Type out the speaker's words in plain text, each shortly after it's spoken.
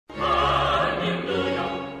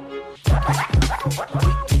Thank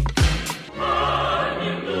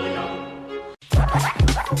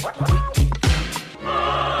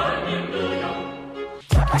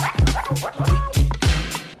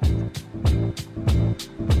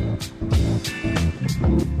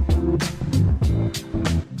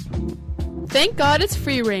God it's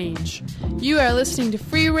free range. You are listening to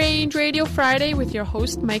Free Range Radio Friday with your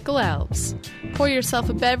host, Michael Alves. Pour yourself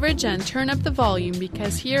a beverage and turn up the volume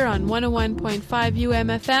because here on 101.5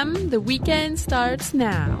 UMFM, the weekend starts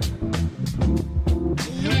now.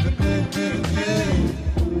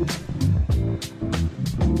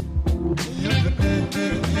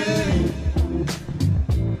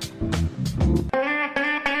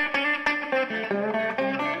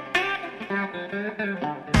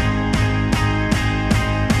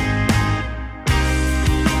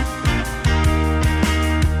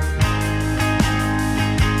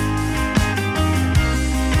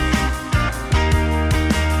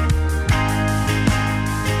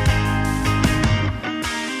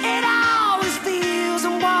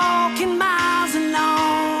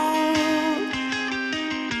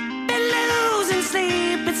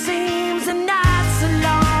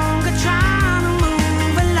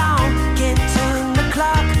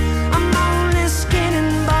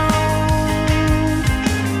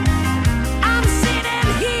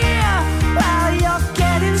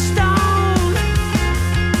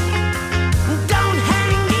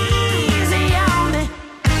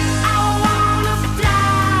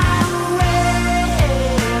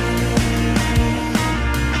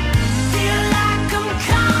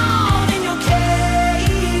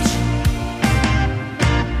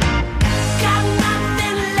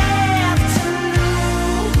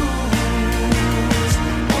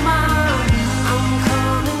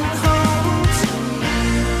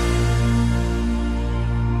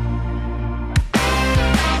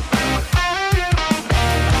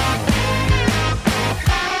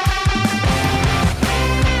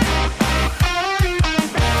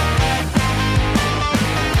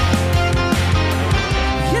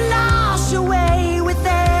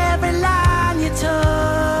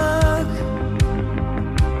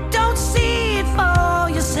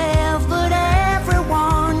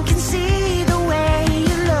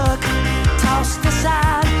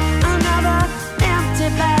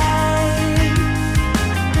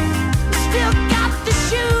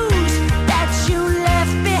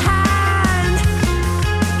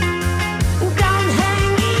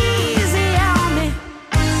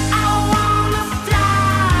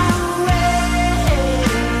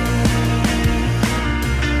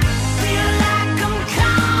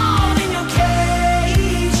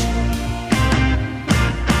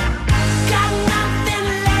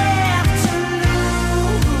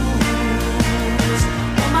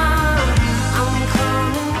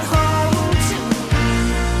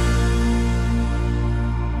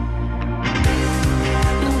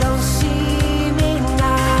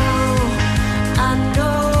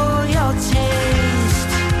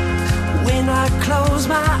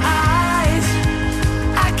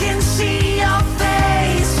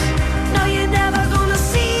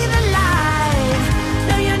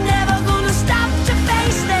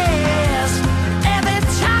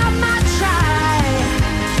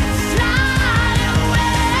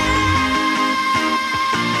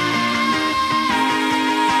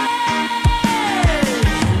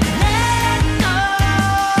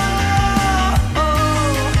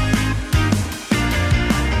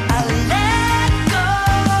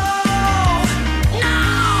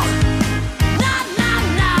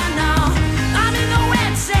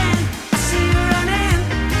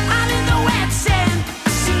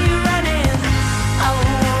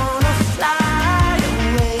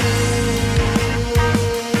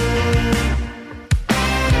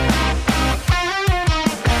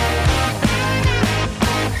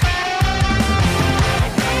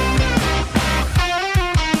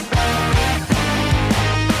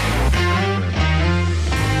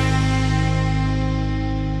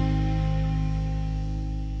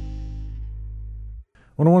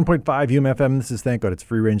 UMFM. This is Thank God It's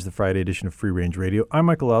Free Range, the Friday edition of Free Range Radio. I'm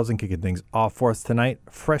Michael Alves, kicking things off for us tonight.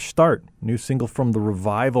 Fresh Start, new single from The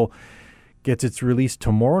Revival, gets its release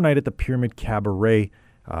tomorrow night at the Pyramid Cabaret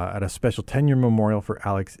at a special 10-year memorial for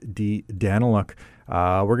Alex D. Daniluk.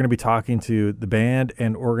 We're going to be talking to the band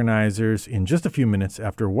and organizers in just a few minutes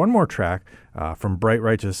after one more track from Bright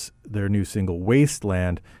Righteous, their new single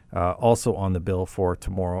Wasteland, also on the bill for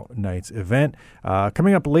tomorrow night's event.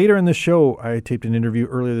 Coming up later in the show, I taped an interview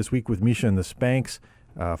earlier this week with Misha and the Spanks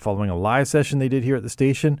following a live session they did here at the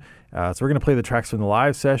station. So we're going to play the tracks from the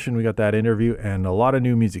live session. We got that interview and a lot of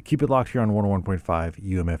new music. Keep it locked here on 101.5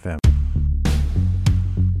 UMFM.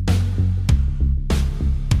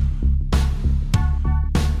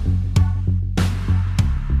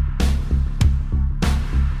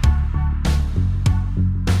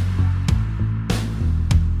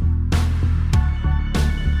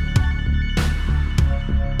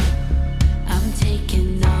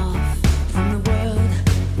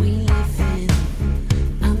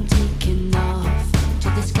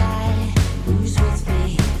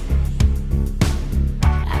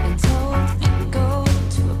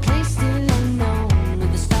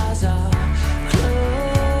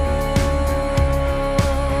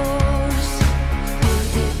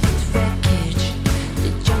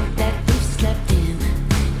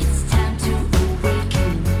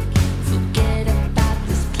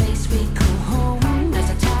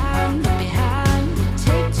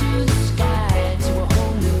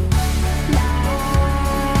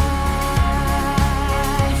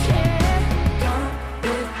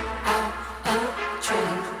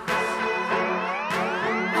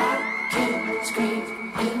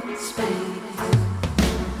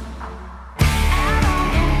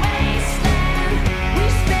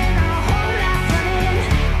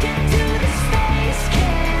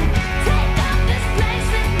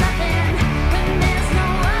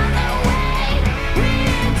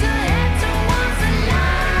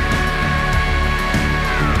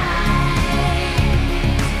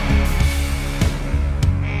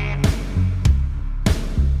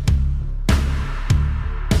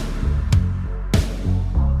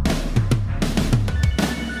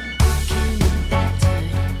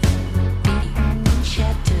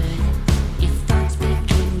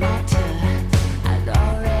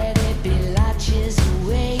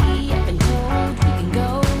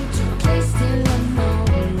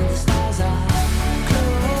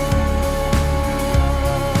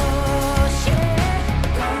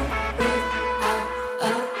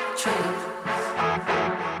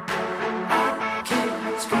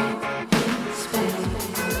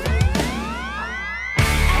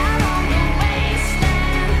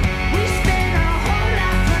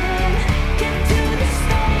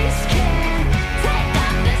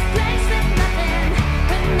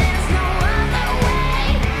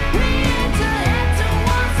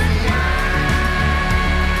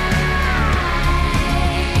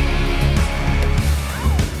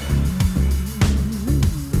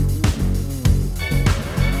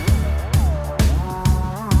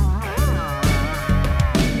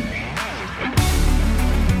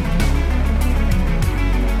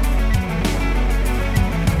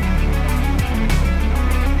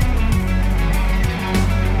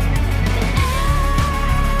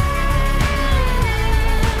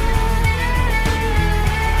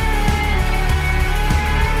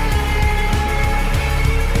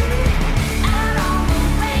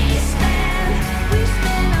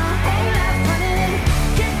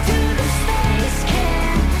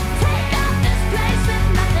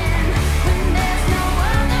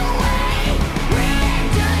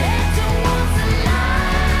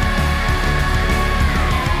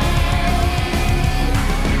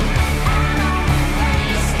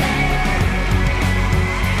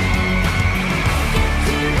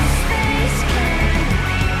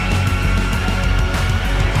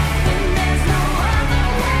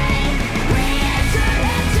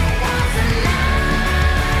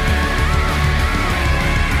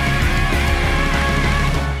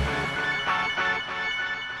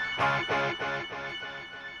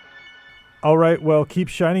 All right, well, keep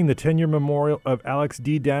shining. The 10-year memorial of Alex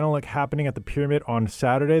D. Daniluk happening at the Pyramid on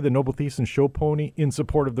Saturday. The Noble Thieves and Show Pony in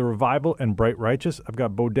support of the Revival and Bright Righteous. I've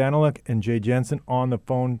got Bo Daniluk and Jay Jensen on the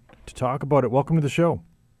phone to talk about it. Welcome to the show.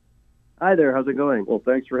 Hi there. How's it going? Well,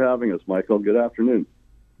 thanks for having us, Michael. Good afternoon.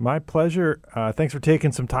 My pleasure. Thanks for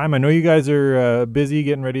taking some time. I know you guys are busy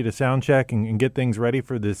getting ready to sound check and get things ready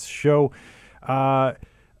for this show.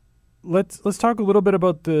 Let's talk a little bit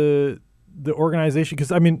about the organization,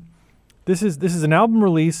 because I mean, this is an album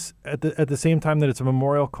release at the same time that it's a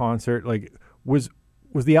memorial concert. Like, was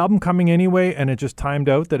the album coming anyway, and it just timed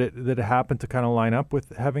out that it happened to kind of line up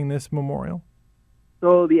with having this memorial?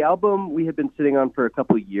 So the album we had been sitting on for a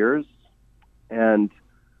couple of years, and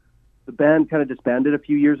the band kind of disbanded a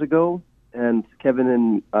few years ago. And Kevin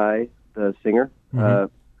and I, the singer,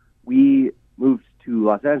 we moved to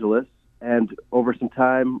Los Angeles, and over some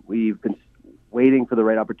time we've been waiting for the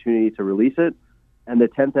right opportunity to release it. And the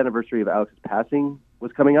 10th anniversary of Alex's passing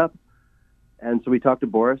was coming up. And so we talked to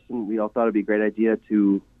Boris, and we all thought it'd be a great idea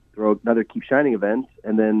to throw another Keep Shining event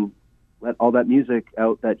and then let all that music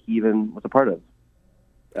out that he even was a part of.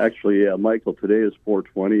 Actually, Michael, today is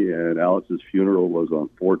 4/20, and Alex's funeral was on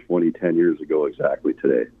 4/20, 10 years ago exactly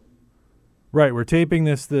today. Right. We're taping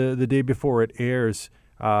this the day before it airs.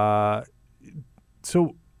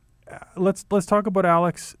 So let's talk about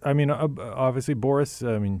Alex. I mean, obviously, Boris,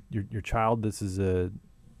 I mean, your child, this is a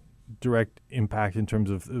direct impact in terms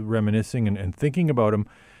of reminiscing and thinking about him.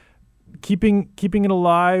 Keeping it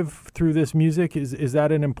alive through this music, is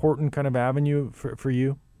that an important kind of avenue for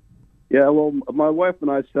you? Yeah, well, my wife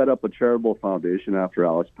and I set up a charitable foundation after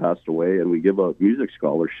Alex passed away, and we give out music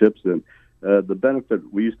scholarships. And the benefit,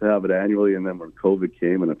 we used to have it annually, and then when COVID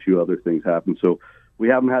came and a few other things happened, so we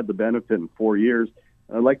haven't had the benefit in 4 years.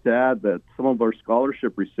 I'd like to add that some of our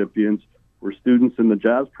scholarship recipients were students in the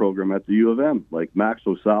jazz program at the U of M, like Max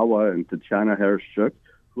Osawa and Tatiana Harris-Chuk,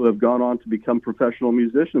 who have gone on to become professional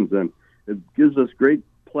musicians. And it gives us great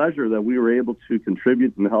pleasure that we were able to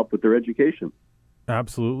contribute and help with their education.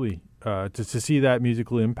 Absolutely. To see that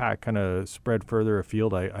musical impact kind of spread further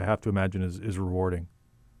afield, I have to imagine is rewarding.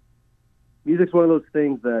 Music's one of those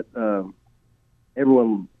things that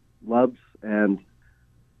everyone loves, and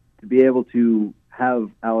to be able to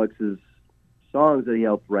have Alex's songs that he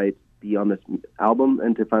helped write be on this album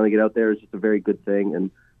and to finally get out there is just a very good thing.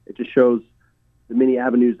 And it just shows the many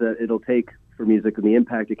avenues that it'll take for music and the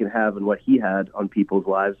impact it can have and what he had on people's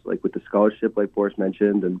lives, like with the scholarship, like Boris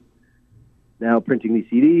mentioned, and now printing these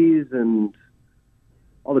CDs and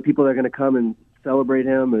all the people that are going to come and celebrate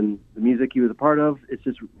him and the music he was a part of. It's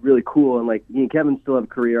just really cool. And like, me and Kevin still have a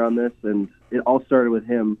career on this, and it all started with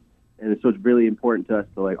him. And so it's really important to us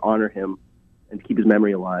to like honor him and keep his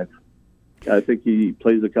memory alive. I think he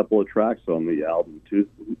plays a couple of tracks on the album too.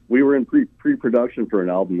 We were in pre-production for an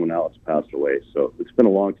album when Alex passed away, so it's been a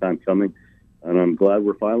long time coming, and I'm glad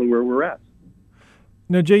we're finally where we're at.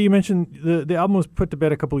 Now, Jay, you mentioned the album was put to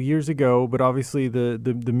bed a couple of years ago, but obviously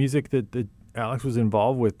the music that Alex was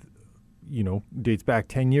involved with, you know, dates back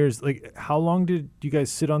 10 years. Like, how long did you guys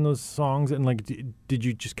sit on those songs, and like, did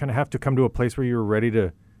you just kind of have to come to a place where you were ready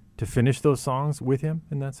to finish those songs with him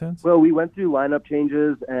in that sense? Well, we went through lineup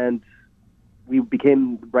changes, and we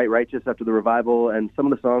became Bright Righteous after the Revival, and some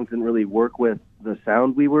of the songs didn't really work with the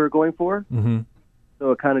sound we were going for. Mm-hmm.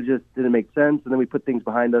 So it kind of just didn't make sense, and then we put things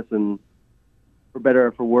behind us, and for better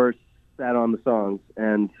or for worse, sat on the songs.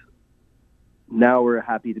 And now we're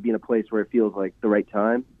happy to be in a place where it feels like the right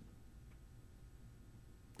time.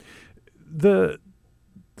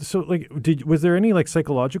 So, like, was there any like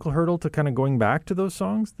psychological hurdle to kind of going back to those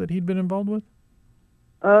songs that he'd been involved with?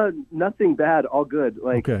 Nothing bad, all good.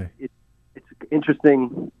 Like, okay. It's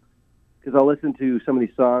interesting because I'll listen to some of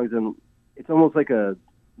these songs, and it's almost like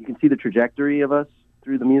you can see the trajectory of us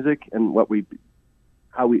through the music and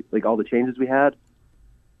how we like all the changes we had.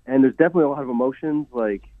 And there's definitely a lot of emotions.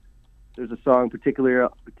 Like, there's a song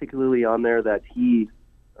particularly on there that he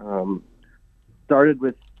started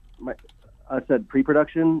with us at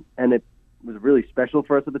pre-production, and it was really special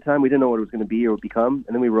for us at the time. We didn't know what it was going to be or become,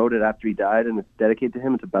 and then we wrote it after he died, and it's dedicated to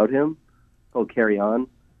him. It's about him. It's called Carry On.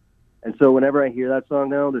 And so whenever I hear that song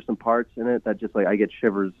now, there's some parts in it that just like I get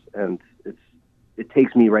shivers, and it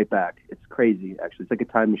takes me right back. It's crazy, actually. It's like a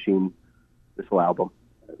time machine, this whole album.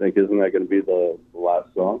 I think, isn't that going to be the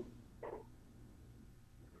last song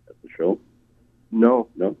at the show? No.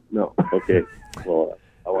 Okay. Well,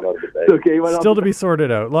 I went out of the bed. Okay, still to be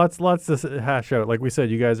sorted out. Lots to hash out. Like we said,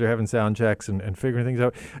 you guys are having sound checks and figuring things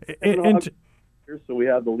out. So we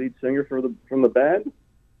have the lead singer from the band.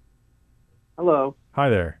 Hello. Hi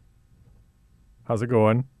there. How's it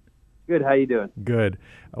going? Good. How you doing? Good.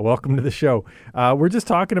 Welcome to the show. We're just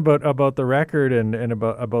talking about the record and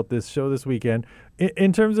about this show this weekend.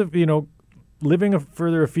 In terms of, living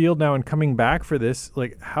further afield now and coming back for this,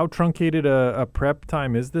 like how truncated a prep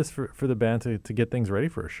time is this for the band to get things ready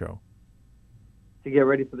for a show? To get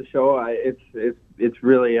ready for the show, it's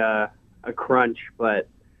really a crunch, but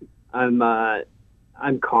I'm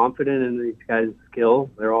confident in these guys'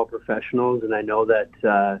 skill. They're all professionals, and I know that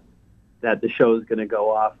the show is going to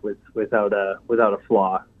go off without a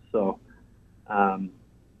flaw. So,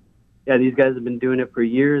 these guys have been doing it for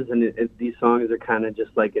years, and these songs are kind of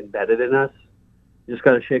just like embedded in us. Just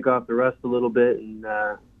got to shake off the rust a little bit, and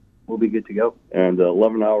we'll be good to go. And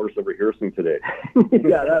 11 hours of rehearsing today.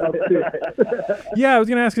 Yeah, that'll do it. Yeah, I was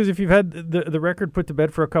going to ask, because if you've had the record put to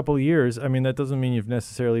bed for a couple of years, I mean, that doesn't mean you've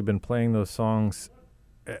necessarily been playing those songs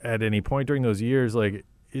at any point during those years. Like,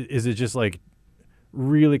 is it just like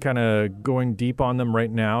really kind of going deep on them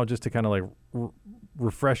right now just to kind of like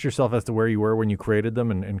refresh yourself as to where you were when you created them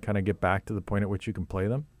and kind of get back to the point at which you can play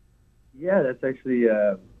them? Yeah, that's actually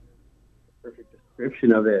a perfect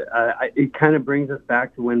description of it. It kind of brings us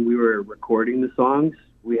back to when we were recording the songs.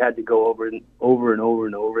 We had to go over and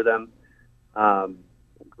over them,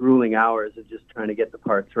 grueling hours of just trying to get the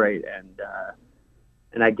parts right,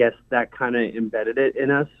 and I guess that kind of embedded it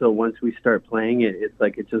in us. So once we start playing it, it's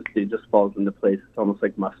like it just falls into place. It's almost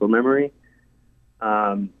like muscle memory.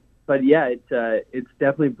 But yeah, it's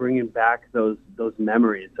definitely bringing back those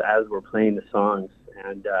memories as we're playing the songs,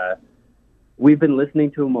 and we've been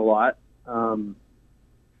listening to them a lot.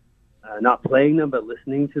 Not playing them, but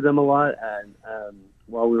listening to them a lot, and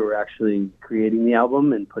while we were actually creating the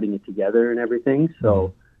album and putting it together and everything.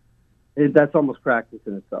 So that's almost practice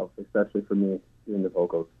in itself, especially for me doing the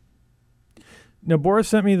vocals. Now, Boris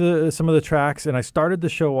sent me some of the tracks, and I started the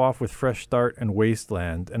show off with Fresh Start and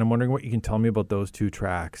Wasteland, and I'm wondering what you can tell me about those two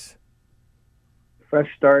tracks. Fresh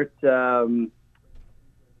Start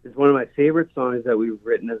is one of my favorite songs that we've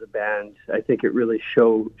written as a band. I think it really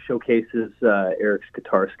showcases Eric's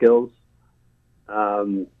guitar skills.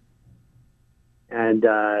 And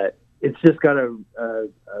it's just got a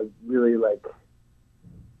really like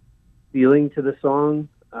feeling to the song.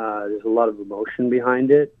 There's a lot of emotion behind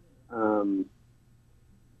it.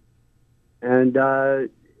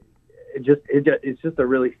 It's just a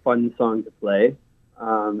really fun song to play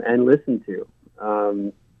and listen to.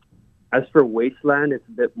 As for Wasteland, it's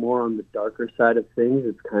a bit more on the darker side of things.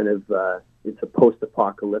 It's kind of it's a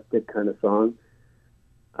post-apocalyptic kind of song,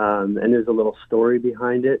 and there's a little story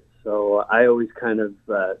behind it. So I always kind of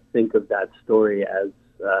think of that story as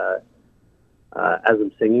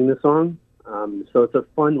I'm singing the song. So it's a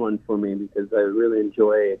fun one for me because I really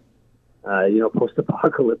enjoy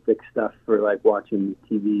post-apocalyptic stuff for like watching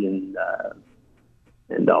TV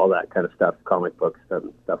and all that kind of stuff, comic books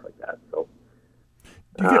and stuff like that. So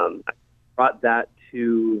I brought that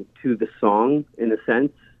to the song in a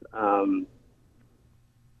sense. So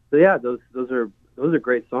yeah, those are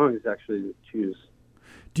great songs actually to choose.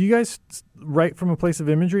 Do you guys write from a place of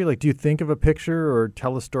imagery? Like, do you think of a picture or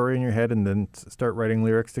tell a story in your head and then start writing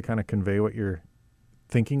lyrics to kind of convey what you're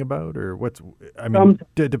thinking about? Or it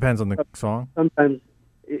depends on the song. Sometimes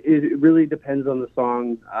it really depends on the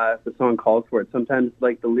song. If the song calls for it, sometimes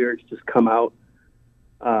like the lyrics just come out,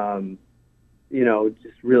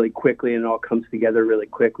 just really quickly, and it all comes together really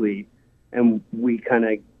quickly, and we kind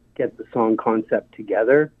of get the song concept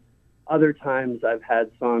together. Other times I've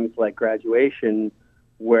had songs like Graduation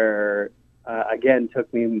where, again,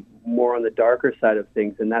 took me more on the darker side of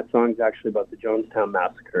things, and that song's actually about the Jonestown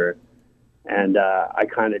Massacre. And I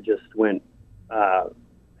kind of just went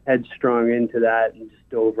headstrong into that and just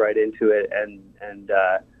dove right into it and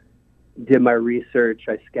did my research.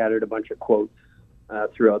 I scattered a bunch of quotes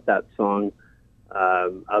throughout that song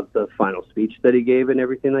of the final speech that he gave and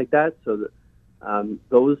everything like that. So that,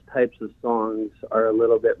 those types of songs are a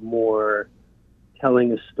little bit more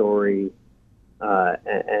telling a story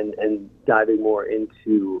and diving more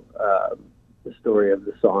into the story of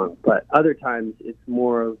the song. But other times it's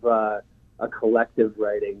more of a collective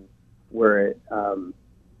writing where it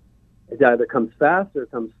either comes fast or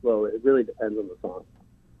comes slow. It really depends on the song.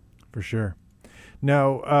 For sure.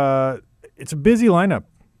 Now, it's a busy lineup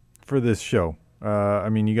for this show.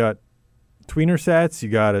 You got tweener sets, you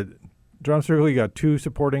got a drum circle, you got two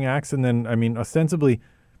supporting acts, and then, ostensibly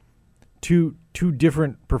two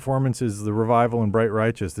different performances, the Revival and Bright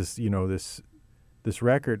Righteous, this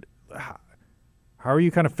record. How are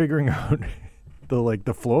you kind of figuring out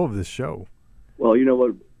the flow of this show? Well, you know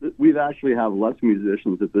what? We've actually have less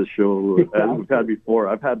musicians at this show as we've had before.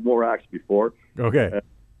 I've had more acts before. Okay.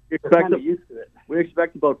 expect kind of used to it. We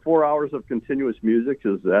expect about 4 hours of continuous music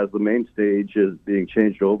as the main stage is being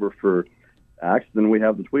changed over for acts. Then we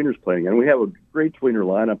have the tweeners playing, and we have a great tweener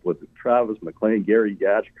lineup with Travis McLean, Gary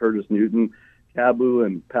Gatch, Curtis Newton, Cabu,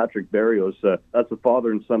 and Patrick Barrios. That's a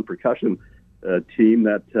father and son percussion team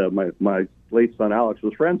that my late son Alex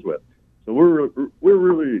was friends with. So we're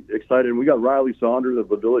really excited. We got Riley Saunders of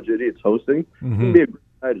the Village Idiots hosting. It's going to be a great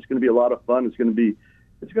night. It's going to be a lot of fun. It's going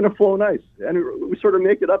to flow nice, and we sort of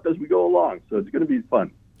make it up as we go along. So it's going to be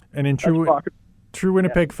fun. And in true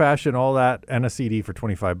Winnipeg fashion, all that and a CD for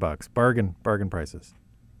 $25. Bargain prices.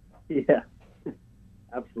 Yeah,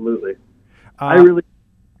 absolutely. I really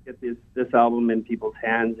get this album in people's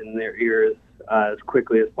hands and their ears as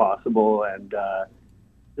quickly as possible, and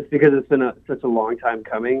just because it's been such a long time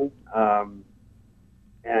coming,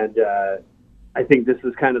 and I think this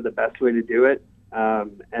is kind of the best way to do it.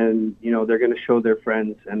 And they're going to show their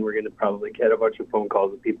friends, and we're going to probably get a bunch of phone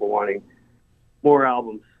calls of people wanting more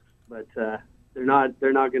albums, but they're not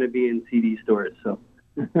going to be in CD stores. So,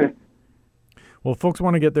 well, folks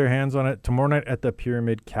want to get their hands on it tomorrow night at the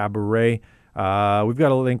Pyramid Cabaret. We've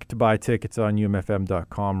got a link to buy tickets on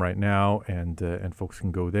umfm.com right now, and folks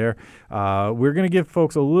can go there. We're going to give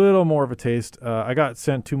folks a little more of a taste. I got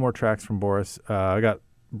sent 2 more tracks from Boris. I got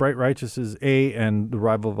Bright Righteous's A and the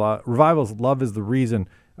Revival's Love is the Reason.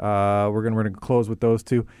 We're going to close with those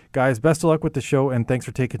 2. Guys, best of luck with the show, and thanks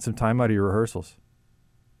for taking some time out of your rehearsals.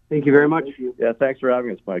 Thank you very much. Yeah, thanks for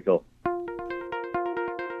having us, Michael.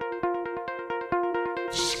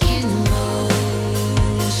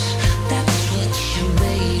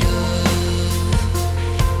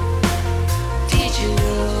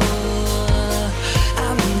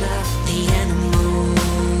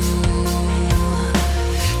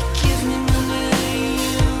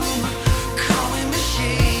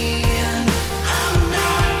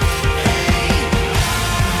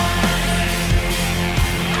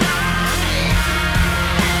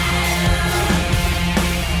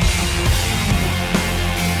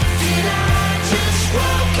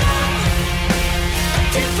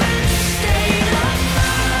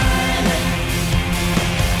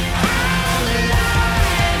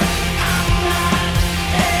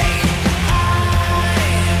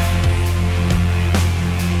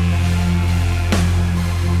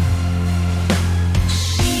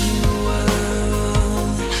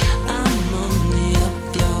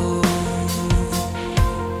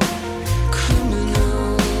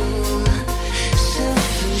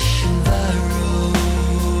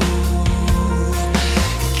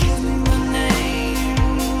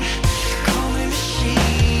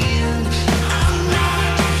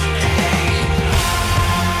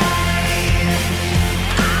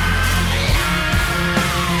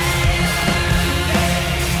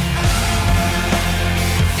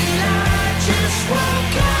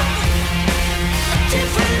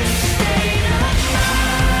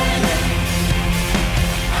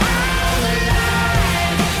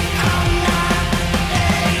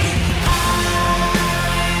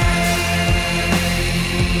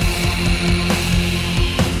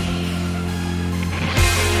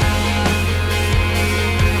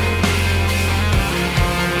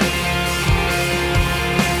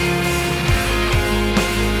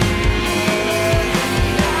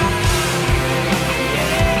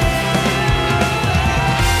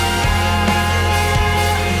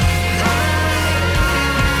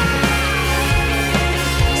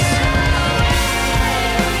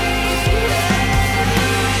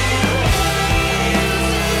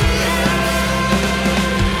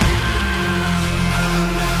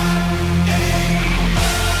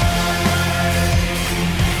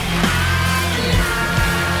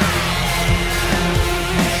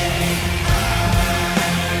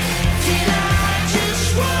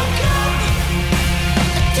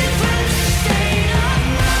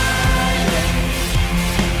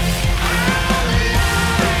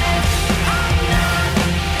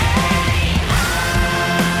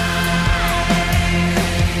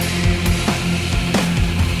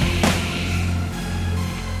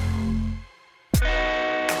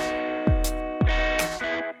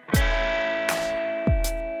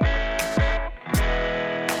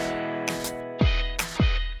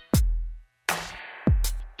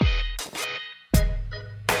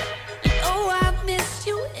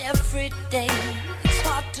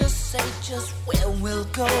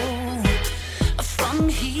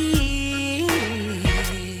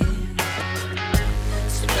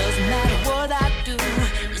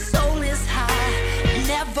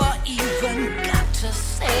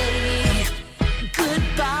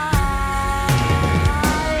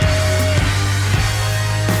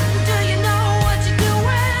 Do you know what you're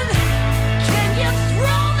doing? Can you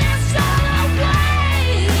throw me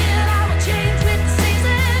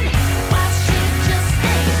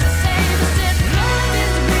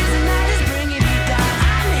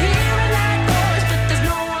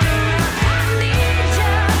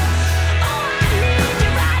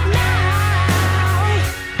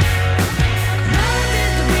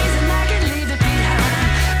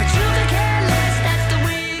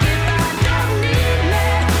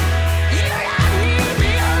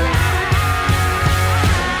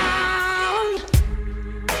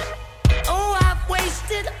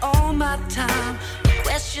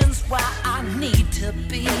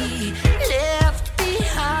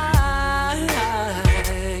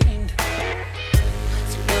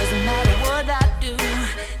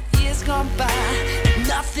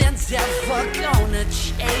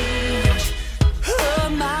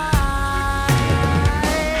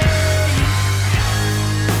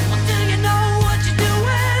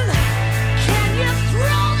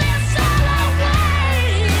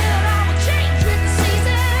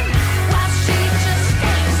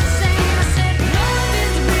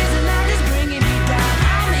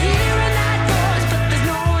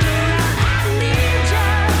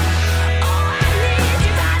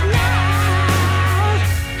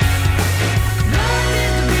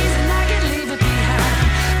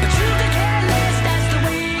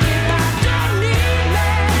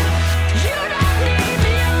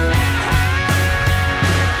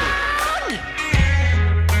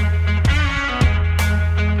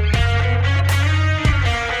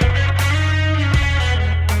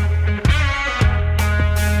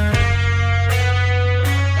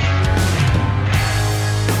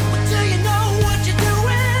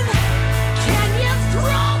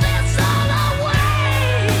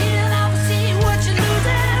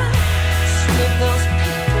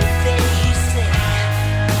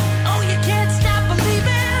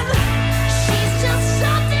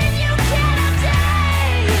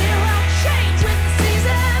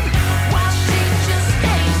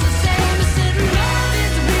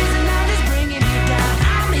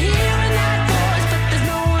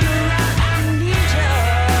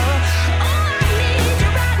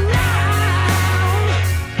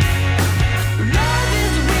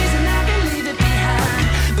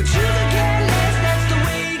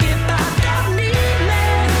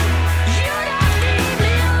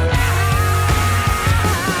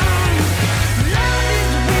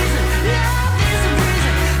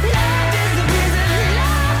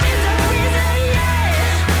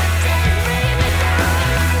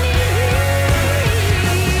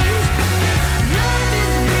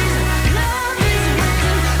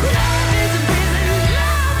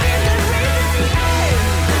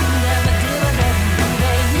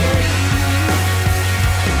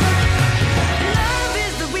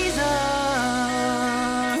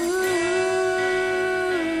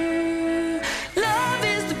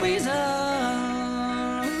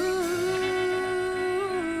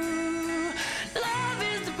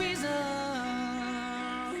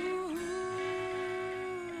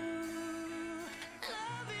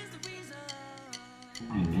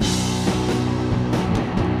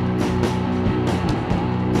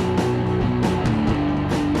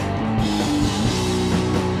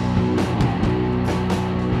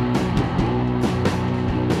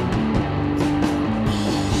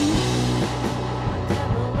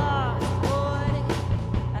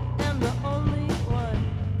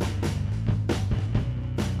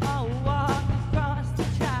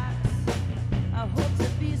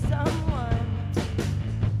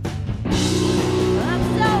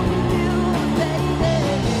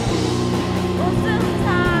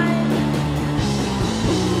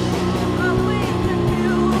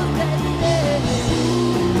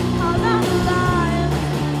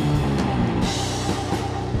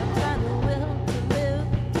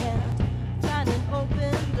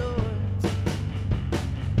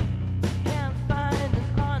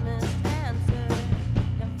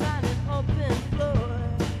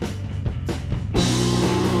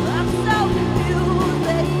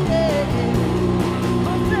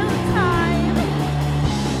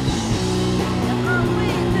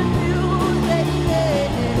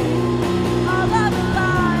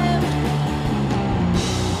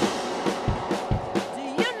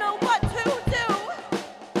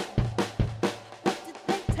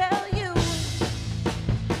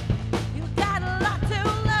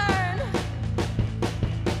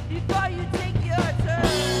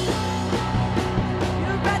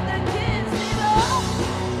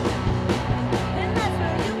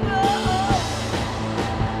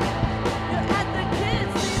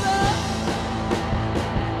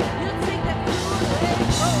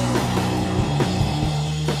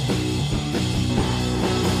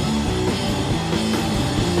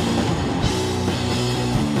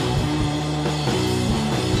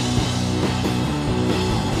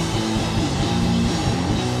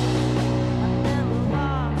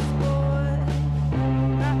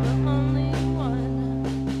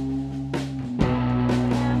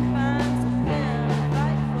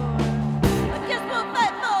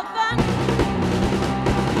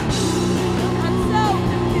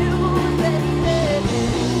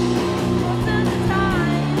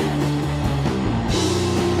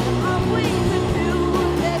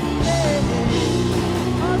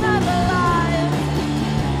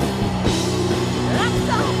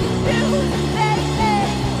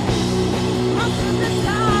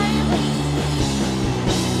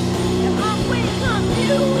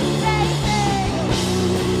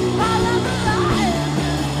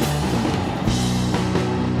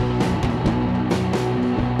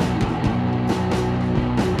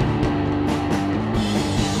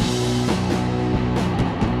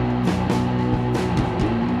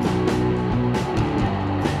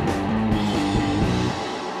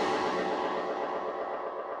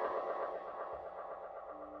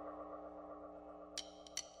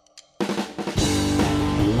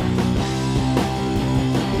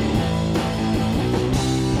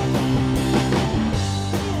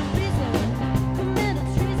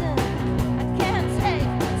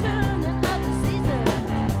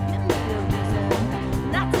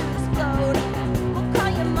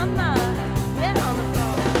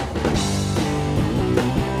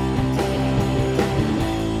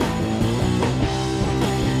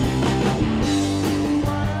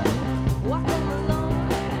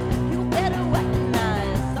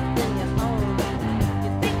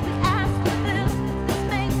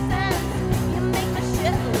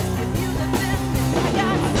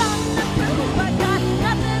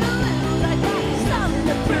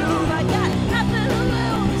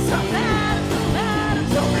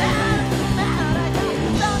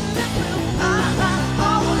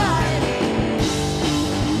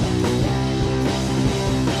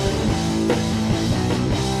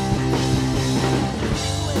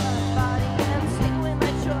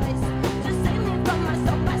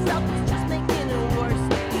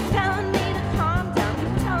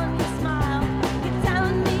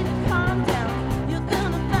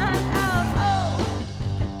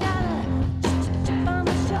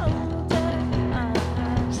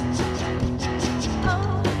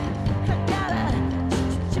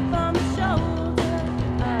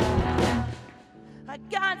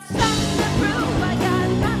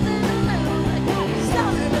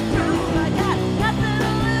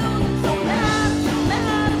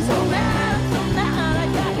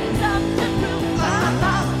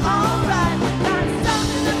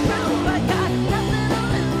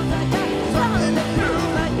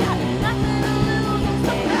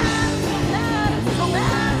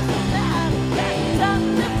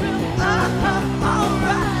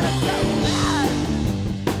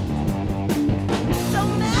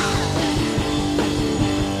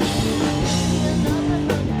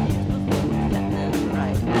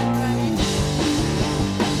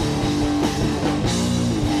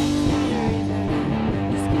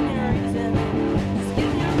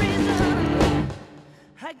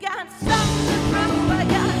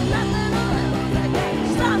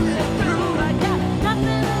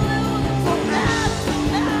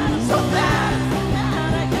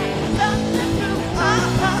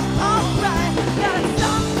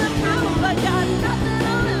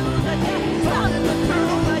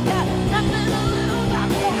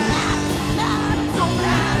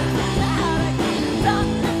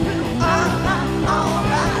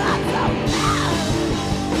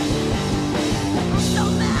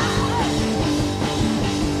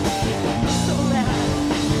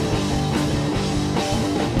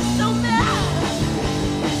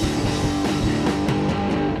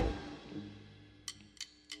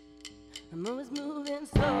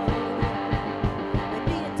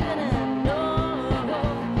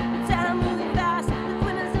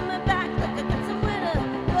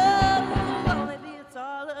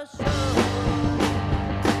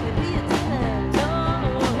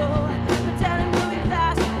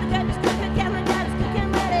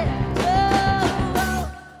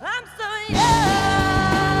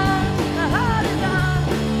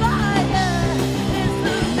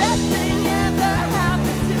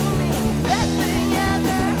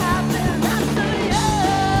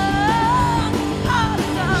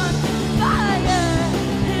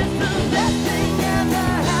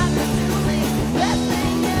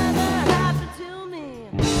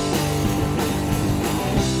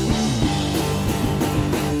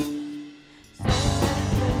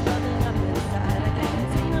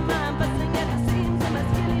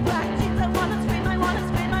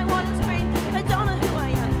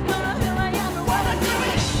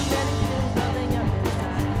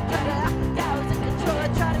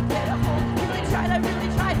I really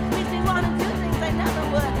tried. Makes me want to do things I never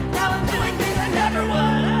would. Now I'm doing things I never would.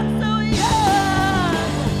 I'm so young.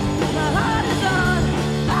 My heart is on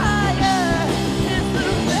fire. It's the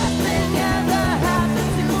best thing ever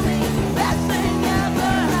happened to me. Best thing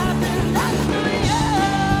ever happened. I'm so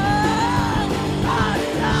young. Heart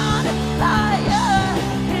is on fire.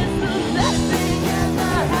 It's the best thing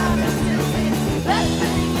ever happened to me. Best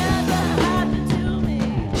thing ever happened to me.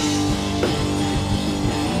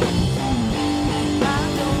 I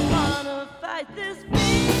don't wanna fight this feeling.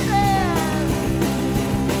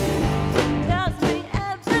 Tells me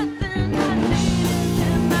everything I need is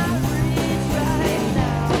in my reach right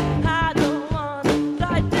now. I don't wanna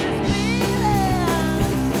fight this feeling.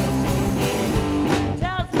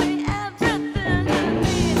 Tells me everything I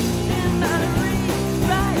need is in my reach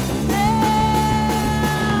right now.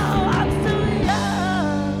 I'm so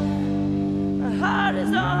young. My heart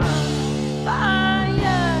is on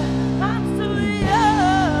fire. I'm so young.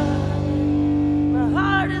 My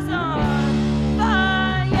heart is on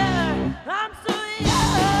fire. I'm so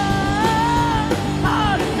young.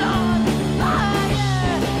 Heart is on fire.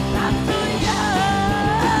 I'm so young.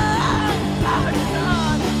 Heart is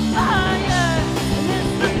on fire. And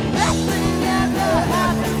it's the best thing ever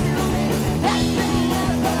happened to me. Best thing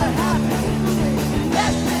ever happened to me.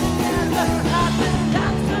 Best thing ever happened.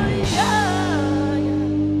 I'm so young.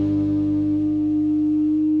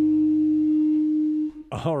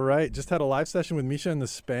 All right. Just had a live session with Misha and the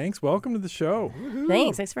Spanks. Welcome to the show.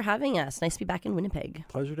 Thanks for having us. Nice to be back in Winnipeg.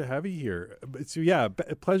 Pleasure to have you here. So yeah,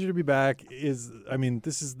 pleasure to be back.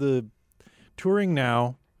 This is the touring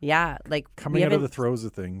now, Yeah, like coming out of the throes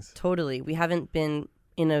of things. Totally. We haven't been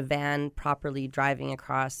in a van properly driving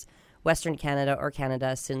across Western Canada or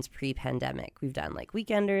Canada since pre-pandemic. We've done like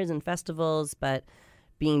weekenders and festivals, but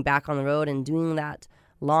being back on the road and doing that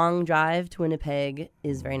long drive to Winnipeg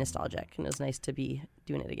is very nostalgic, and it was nice to be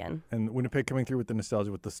doing it again. And Winnipeg coming through with the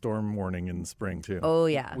nostalgia with the storm warning in the spring too. Oh,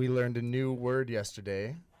 yeah. We learned a new word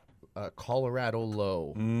yesterday, Colorado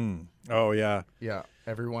low. Oh yeah. Yeah,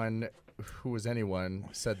 everyone who was anyone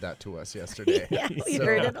said that to us yesterday. Yeah, we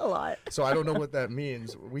heard it a lot. So I don't know what that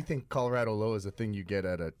means. We think Colorado low is a thing you get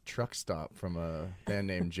at a truck stop from a band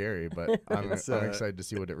named Jerry, but I'm excited to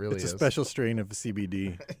see what it really It's is. a special strain of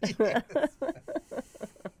CBD.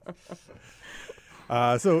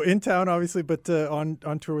 So in town, obviously, but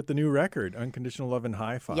on tour with the new record, Unconditional Love and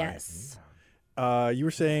Hi-Fi. Yes. You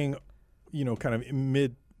were saying, kind of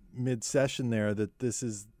mid session there that this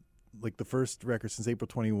is like the first record since April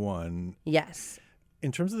 21. Yes.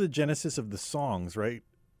 In terms of the genesis of the songs, right?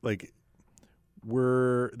 Like,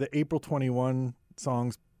 were the April 21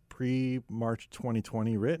 songs pre-March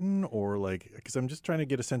 2020 written, or like? Because I'm just trying to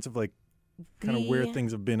get a sense of like kind of where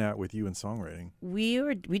things have been at with you in songwriting. We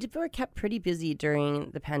were kept pretty busy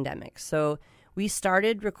during the pandemic. So we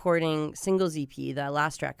started recording Singles EP, the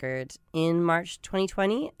last record, in March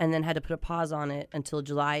 2020, and then had to put a pause on it until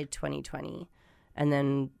July 2020, and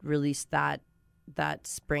then released that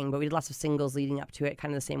spring. But we did lots of singles leading up to it,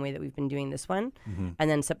 kind of the same way that we've been doing this one. And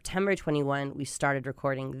then September 21, we started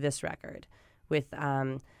recording this record with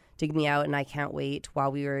Dig Me Out and I Can't Wait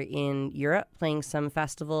while we were in Europe playing some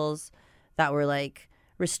festivals that were like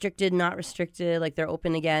restricted, not restricted, like they're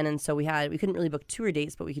open again. And so we couldn't really book tour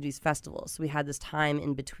dates, but we could do festivals. So we had this time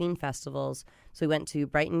in between festivals. So we went to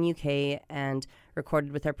Brighton, UK and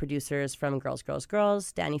recorded with our producers from Girls, Girls,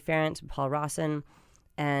 Girls, Danny Ferrant and Paul Rawson.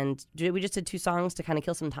 And we just did 2 songs to kind of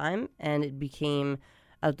kill some time. And it became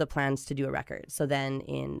the plans to do a record. So then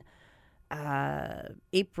in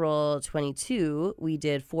April 22, we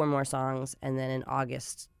did 4 more songs. And then in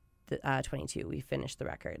August 22, we finished the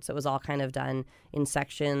record. So it was all kind of done in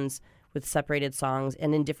sections with separated songs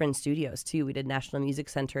and in different studios too. We did National Music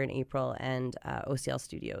Center in April and OCL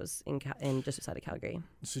Studios in just outside of Calgary.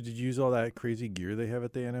 So did you use all that crazy gear they have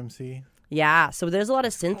at the NMC? Yeah, so there's a lot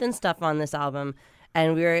of synth and stuff on this album,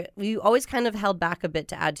 and we always kind of held back a bit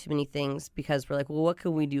to add too many things because we're like, well, what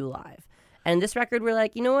could we do live? And this record, we're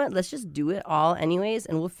like, you know what? Let's just do it all anyways,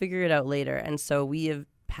 and we'll figure it out later. And so we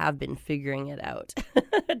have been figuring it out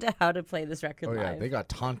to how to play this record live. Yeah, they got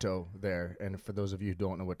Tonto there, and for those of you who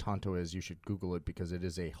don't know what Tonto is, you should Google it because it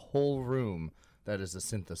is a whole room that is a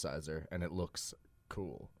synthesizer, and it looks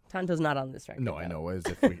cool. Tonto's not on this record. No, though. I know.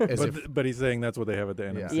 But he's saying that's what they have at the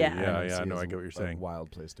NMC. Yeah. No, I get what you're saying. Wild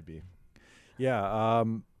place to be. Yeah.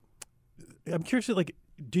 I'm curious, like,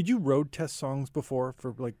 did you road test songs before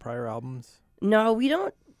for like prior albums? No, we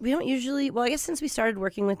don't usually. Well, I guess since we started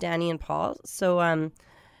working with Danny and Paul, so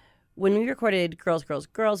when we recorded Girls, Girls,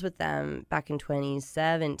 Girls with them back in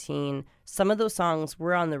 2017, some of those songs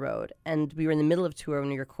were on the road, and we were in the middle of tour when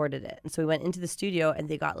we recorded it. And so we went into the studio, and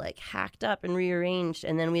they got like hacked up and rearranged,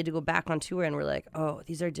 and then we had to go back on tour, and we're like, oh,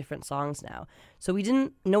 these are different songs now. So we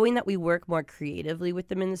didn't, knowing that we work more creatively with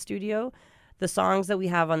them in the studio, the songs that we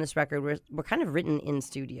have on this record were kind of written in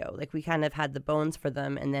studio. Like we kind of had the bones for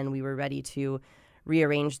them, and then we were ready to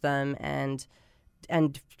rearrange them and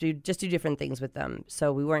do different things with them.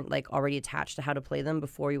 So we weren't like already attached to how to play them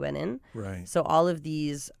before we went in. Right. So all of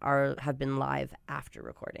these have been live after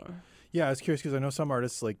recording. Yeah, I was curious because I know some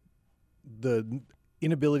artists, like, the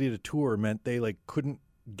inability to tour meant they like couldn't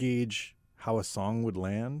gauge how a song would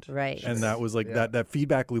land. Right. And that was like that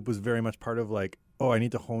feedback loop was very much part of like, oh, I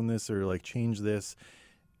need to hone this or like change this.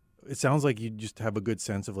 It sounds like you just have a good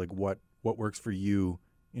sense of like what works for you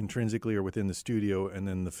intrinsically or within the studio, and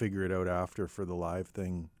then the figure it out after for the live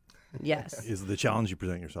thing. Yes. Is the challenge you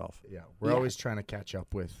present yourself. Yeah, we're always trying to catch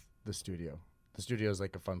up with the studio. The studio is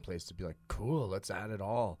like a fun place to be like, cool, let's add it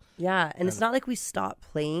all. Yeah, and it's not like we stopped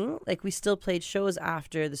playing. Like we still played shows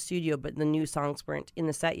after the studio, but the new songs weren't in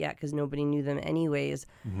the set yet because nobody knew them anyways.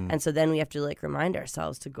 Mm-hmm. And so then we have to like remind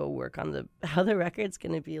ourselves to go work on how the record's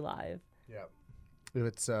going to be live. Yeah.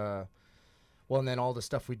 It's well, and then all the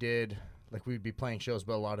stuff we did, like we'd be playing shows,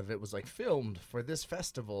 but a lot of it was like filmed for this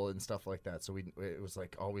festival and stuff like that. So it was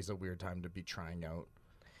like always a weird time to be trying out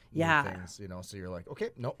new things, you know. So you're like,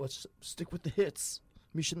 okay, no, let's stick with the hits.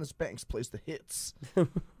 Misha and the Spanks plays the hits.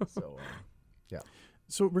 So, yeah.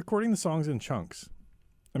 So recording the songs in chunks,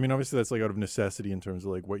 I mean, obviously that's like out of necessity in terms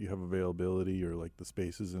of like what you have availability or like the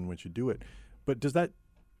spaces in which you do it. But does that,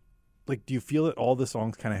 like, do you feel that all the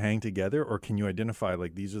songs kind of hang together, or can you identify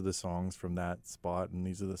like these are the songs from that spot and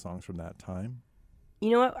these are the songs from that time? You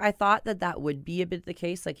know what? I thought that would be a bit the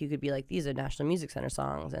case. Like you could be like, these are National Music Center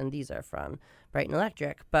songs and these are from Brighton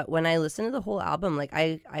Electric. But when I listen to the whole album, like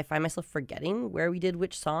I find myself forgetting where we did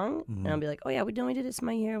which song. Mm-hmm. And I'll be like, oh yeah, we did It's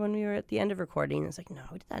My Year when we were at the end of recording. And it's like, no,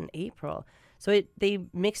 we did that in April. So they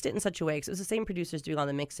mixed it in such a way, because it was the same producers doing all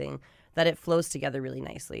the mixing, that it flows together really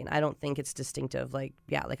nicely. And I don't think it's distinctive. Like,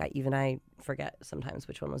 yeah, like I forget sometimes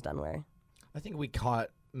which one was done where. I think we caught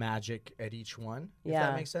magic at each one, if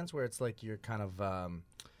that makes sense, where it's like you're kind of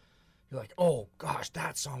you're like, oh gosh,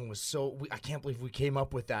 that song was I can't believe we came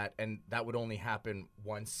up with that, and that would only happen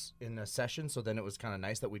once in a session. So then it was kind of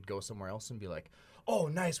nice that we'd go somewhere else and be like, oh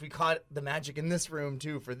nice, we caught the magic in this room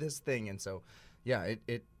too for this thing. And so yeah,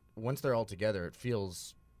 it once they're all together, it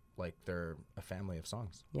feels like they're a family of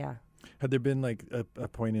songs. Yeah. Had there been like a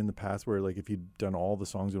point in the past where like if you'd done all the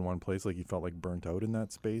songs in one place, like you felt like burnt out in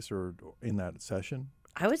that space or in that session?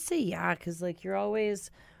 I would say yeah, because like you're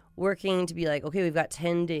always working to be like, okay, we've got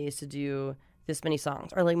 10 days to do this many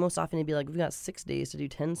songs, or like most often it'd be like, we've got 6 days to do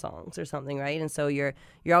 10 songs or something, right? And so you're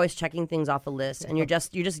always checking things off a list, and you're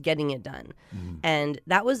just getting it done. Mm-hmm. And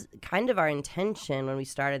that was kind of our intention when we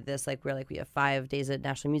started this. Like we have 5 days at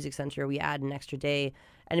National Music Center, we add an extra day,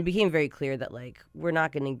 and it became very clear that like we're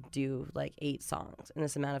not going to do like 8 songs in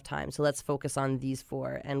this amount of time. So let's focus on these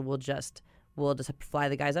 4, and we'll just fly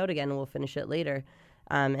the guys out again, and we'll finish it later.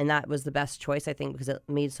 And that was the best choice, I think, because it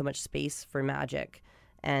made so much space for magic.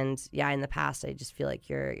 And yeah, in the past, I just feel like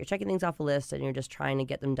you're checking things off a list and you're just trying to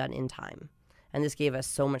get them done in time. And this gave us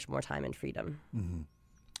so much more time and freedom. Mm-hmm.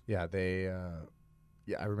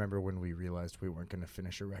 Yeah, I remember when we realized we weren't going to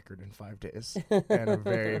finish a record in 5 days. And I'm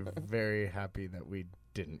very, very happy that we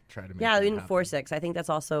didn't try to make we didn't happen. force it, because I think that's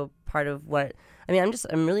also part of what, I mean,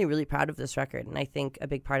 I'm really, really proud of this record. And I think a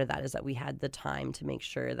big part of that is that we had the time to make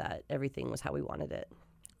sure that everything was how we wanted it.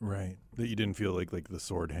 Right. That you didn't feel like the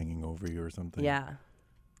sword hanging over you or something. Yeah.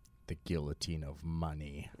 The guillotine of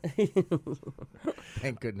money.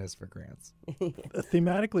 Thank goodness for grants.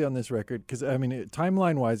 Thematically on this record, because I mean,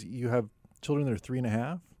 timeline-wise, you have children that are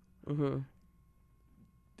 3.5.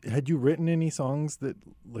 Mm-hmm. Had you written any songs that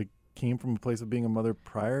like came from a place of being a mother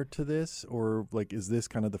prior to this, or like is this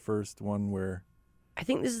kind of the first one where? I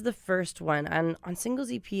think this is the first one. And on Singles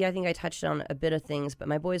EP, I think I touched on a bit of things, but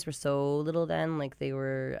my boys were so little then. Like they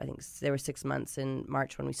were 6 months in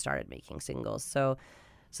March when we started making singles. So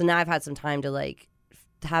now I've had some time to like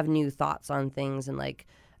have new thoughts on things and like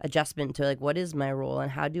adjustment to like what is my role and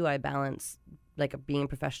how do I balance like being a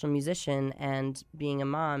professional musician and being a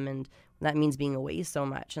mom, and that means being away so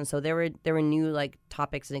much. And so there were new like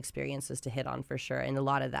topics and experiences to hit on for sure, and a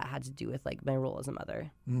lot of that had to do with like my role as a mother.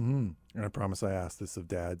 Mm-hmm. And I promise I ask this of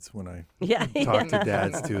dads when I talk to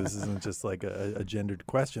dads too. This isn't just like a gendered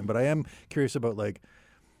question, but I am curious about like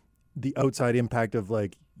the outside impact of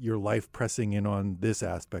like your life pressing in on this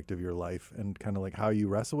aspect of your life, and kind of like how you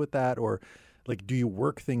wrestle with that, or like do you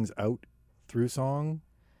work things out through song?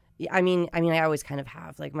 Yeah, I always kind of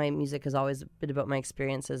have. Like, my music has always been about my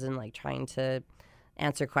experiences and like trying to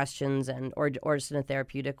answer questions and or just in a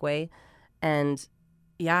therapeutic way. And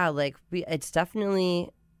yeah, like it's definitely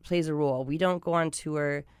plays a role. We don't go on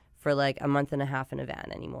tour for like a month and a half in a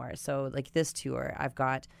van anymore. So like this tour, I've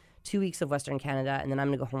got 2 weeks of Western Canada, and then I'm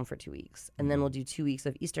gonna go home for 2 weeks, and then we'll do 2 weeks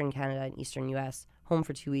of Eastern Canada and Eastern US, home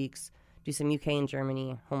for 2 weeks, do some UK and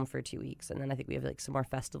Germany, home for 2 weeks, and then I think we have like some more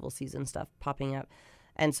festival season stuff popping up.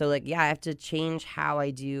 And so like, yeah, I have to change how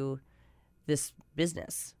I do this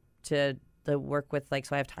business to work with, like,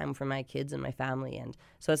 so I have time for my kids and my family, and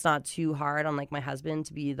so it's not too hard on like my husband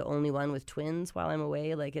to be the only one with twins while I'm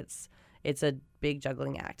away. Like it's a big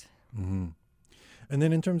juggling act. Mm-hmm. And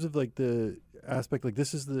then in terms of like the aspect, like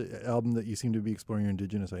this is the album that you seem to be exploring your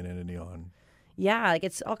Indigenous identity on. Yeah, like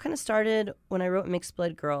it's all kind of started when I wrote Mixed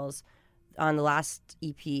Blood Girls on the last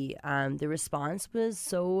EP. The response was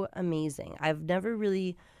so amazing. I've never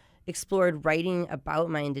really explored writing about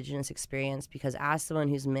my Indigenous experience because as someone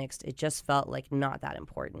who's mixed, it just felt like not that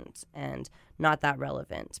important and not that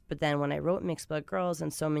relevant. But then when I wrote Mixed Blood Girls,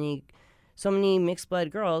 and so many mixed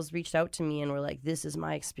blood girls reached out to me and were like, this is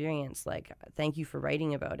my experience, like, thank you for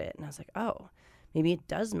writing about it. And I was like, oh, maybe it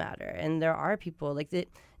does matter. And there are people, like, the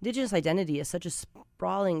Indigenous identity is such a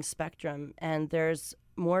sprawling spectrum, and there's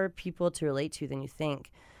more people to relate to than you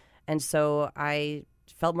think. And so I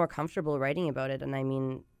felt more comfortable writing about it. And I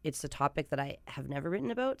mean, it's a topic that I have never written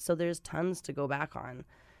about, so there's tons to go back on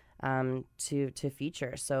to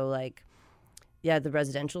feature. So like, yeah, the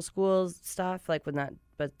residential schools stuff, like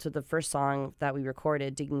but to the first song that we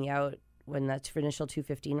recorded, Dig Me Out, when the initial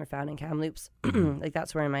 215 were found in Kamloops, like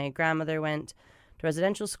that's where my grandmother went to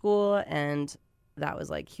residential school, and that was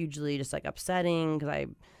like hugely just like upsetting because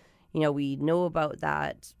we know about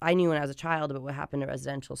that. I knew when I was a child about what happened to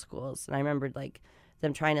residential schools, and I remembered like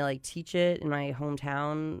them trying to like teach it in my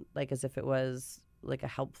hometown, like as if it was like a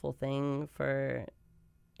helpful thing for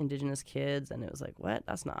Indigenous kids, and it was like, what?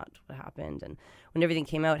 That's not what happened. And when everything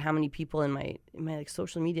came out, how many people in my like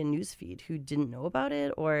social media newsfeed who didn't know about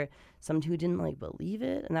it, or some who didn't like believe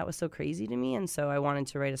it, and that was so crazy to me. And so I wanted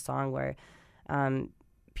to write a song where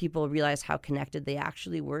people realized how connected they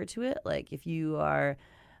actually were to it. Like if you are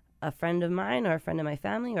a friend of mine or a friend of my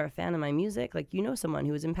family or a fan of my music, like you know someone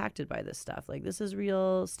who was impacted by this stuff. Like this is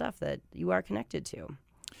real stuff that you are connected to.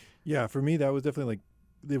 Yeah, for me that was definitely like,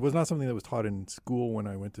 it was not something that was taught in school when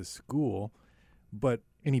I went to school, but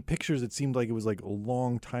any pictures, it seemed like it was like a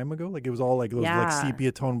long time ago. Like it was all like those like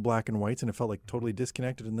sepia tone black and whites, and it felt like totally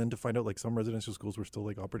disconnected. And then to find out like some residential schools were still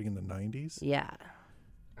like operating in the 90s. Yeah.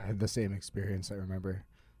 I had the same experience. I remember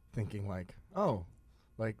thinking like, oh,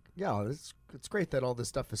 like, yeah, it's great that all this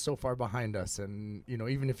stuff is so far behind us. And,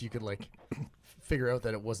 even if you could like figure out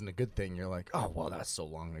that it wasn't a good thing, you're like, oh, well, that's so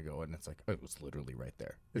long ago. And it's like, oh, it was literally right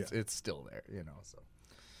there. It's still there, so.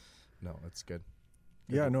 No, it's good.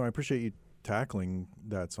 Yeah, no, I appreciate you tackling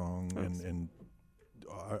that song and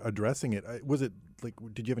addressing it. Was it like,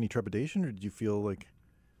 did you have any trepidation, or did you feel like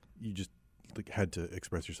you just like had to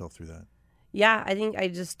express yourself through that? Yeah, I think I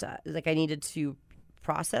just like I needed to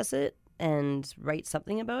process it and write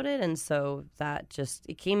something about it, and so that just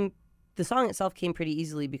the song itself came pretty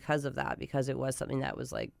easily because of that, because it was something that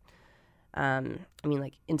was like, I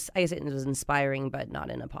guess it was inspiring, but not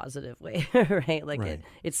in a positive way, right? Like right.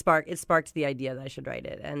 It sparked the idea that I should write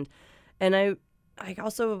it, and I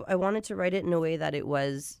wanted to write it in a way that it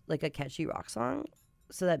was like a catchy rock song,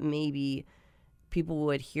 so that maybe people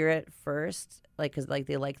would hear it first, like because like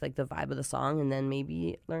they like the vibe of the song, and then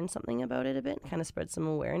maybe learn something about it a bit, kind of spread some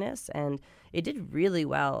awareness. And it did really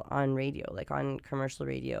well on radio, like on commercial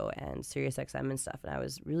radio and Sirius XM and stuff, and I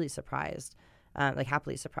was really surprised.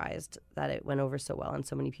 Happily surprised that it went over so well, and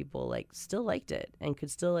so many people like still liked it and could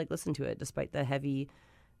still like listen to it despite the heavy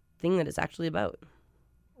thing that it's actually about.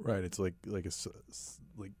 Right, it's like a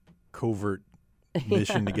covert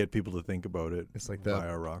mission to get people to think about it. It's like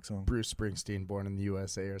via a rock song. Bruce Springsteen, Born in the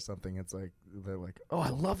USA or something. It's like they're like, oh, I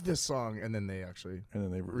love this song, and then they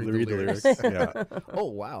read the lyrics. Yeah. Oh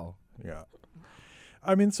wow. Yeah.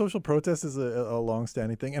 I mean, social protest is a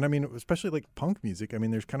long-standing thing, and I mean, especially like punk music. I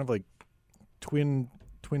mean, there's kind of like twin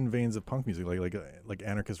veins of punk music, like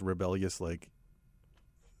anarchist, rebellious, like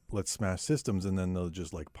let's smash systems, and then they'll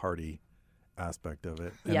just like party aspect of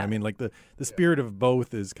it. And I mean, like the spirit of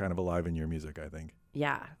both is kind of alive in your music, I think.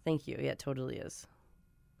 Yeah, thank you. Yeah, it totally is.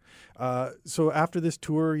 So after this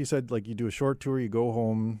tour, you said like you do a short tour, you go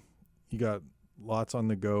home, you got lots on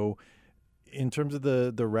the go. In terms of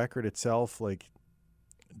the record itself, like,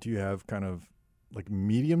 do you have kind of like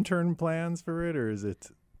medium-term plans for it, or is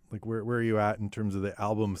it like where are you at in terms of the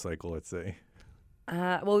album cycle, let's say?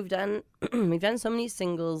 Well, we've done so many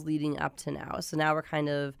singles leading up to now. So now we're kind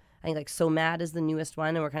of, I think like So Mad is the newest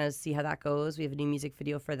one, and we're kind of see how that goes. We have a new music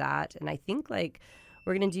video for that, and I think like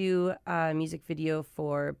we're gonna do a music video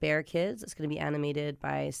for Bear Kids. It's gonna be animated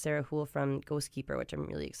by Sarah Houle from Ghost Keeper, which I'm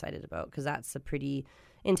really excited about because that's a pretty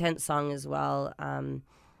intense song as well.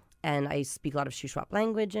 And I speak a lot of Shuswap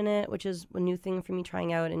language in it, which is a new thing for me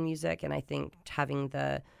trying out in music. And I think having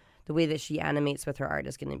the way that she animates with her art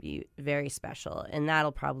is going to be very special. And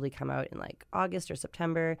that'll probably come out in like August or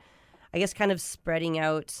September. I guess kind of spreading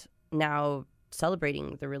out now,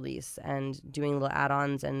 celebrating the release and doing little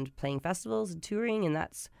add-ons and playing festivals and touring. And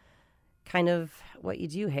that's kind of what you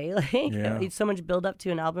do, hey? Like, it's so much build up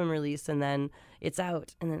to an album release and then it's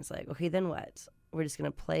out. And then it's like, okay, then what? We're just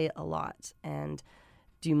going to play a lot and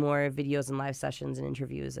do more videos and live sessions and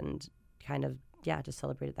interviews and kind of, just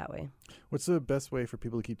celebrate it that way. What's the best way for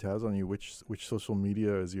people to keep tabs on you? Which social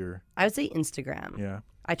media is your... I would say Instagram. Yeah.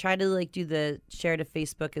 I try to like do the share to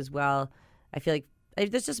Facebook as well. I feel like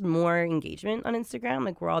there's just more engagement on Instagram.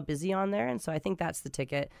 Like we're all busy on there. And so I think that's the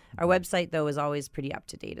ticket. Our website though is always pretty up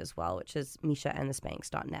to date as well, which is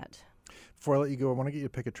mishaandthespanks.net. Before I let you go, I want to get you to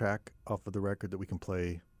pick a track off of the record that we can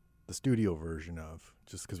play the studio version of,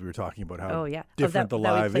 just because we were talking about how different the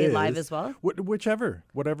live that we is. Live as well?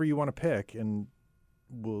 Whatever you want to pick, and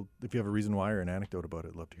if you have a reason why or an anecdote about it,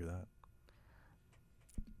 I'd love to hear that.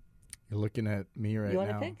 You're looking at me right now. You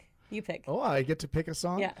want to pick? You pick. Oh, I get to pick a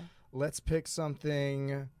song? Yeah. Let's pick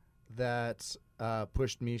something that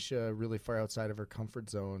pushed Misha really far outside of her comfort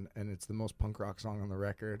zone, and it's the most punk rock song on the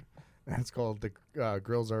record. And it's called The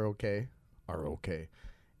Girls Are Okay.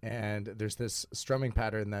 And there's this strumming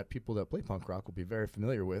pattern that people that play punk rock will be very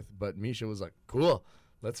familiar with, but Misha was like, cool,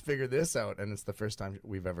 let's figure this out. And it's the first time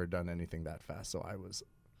we've ever done anything that fast. So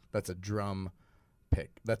that's a drum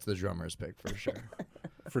pick. That's the drummer's pick for sure.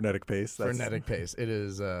 Frenetic pace. Frenetic pace. It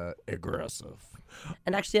is aggressive.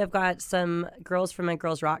 And actually, I've got some girls from my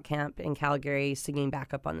girls' rock camp in Calgary singing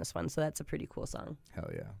backup on this one. So that's a pretty cool song. Hell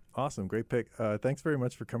yeah. Awesome. Great pick. Thanks very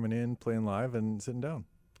much for coming in, playing live, and sitting down.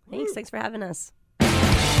 Thanks. Thanks for having us.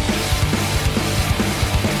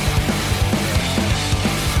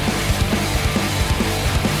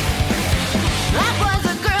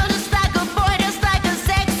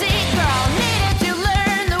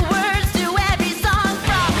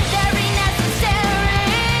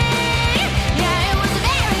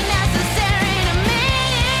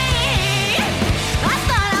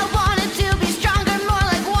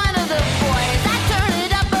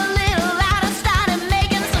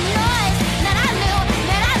 Then I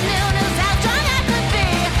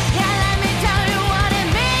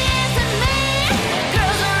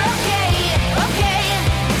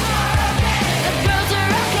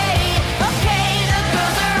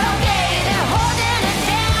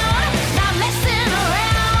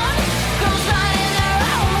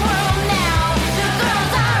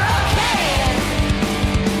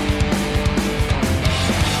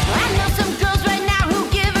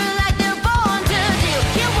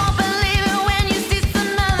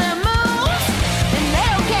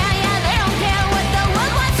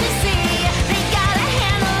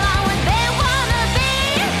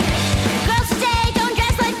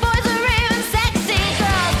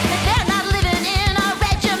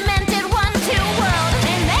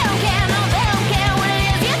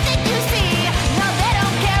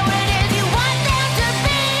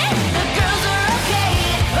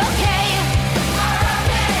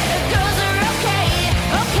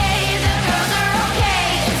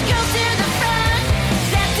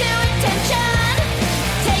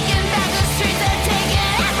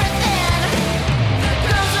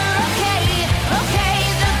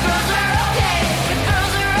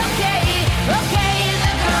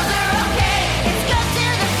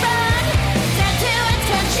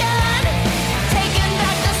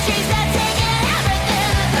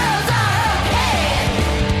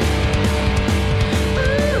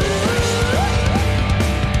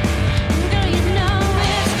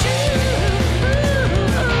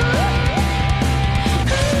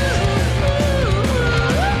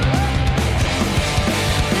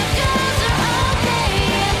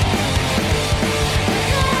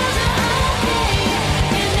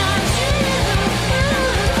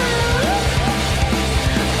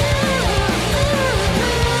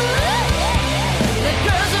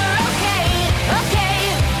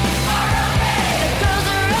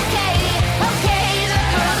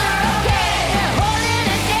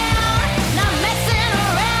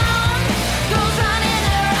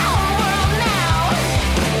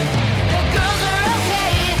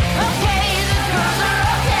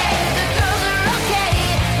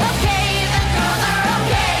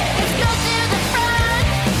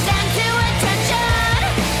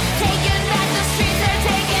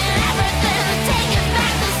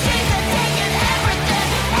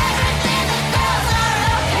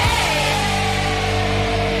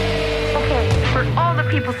For all the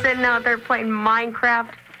people sitting out there playing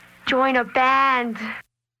Minecraft, join a band.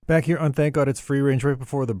 Back here on Thank God It's Free Range. Right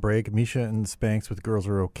before the break, Misha and Spanx with Girls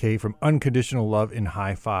Are Okay from Unconditional Love in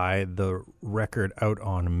Hi-Fi, the record out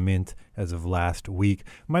on Mint as of last week.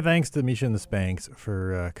 My thanks to Misha and the Spanx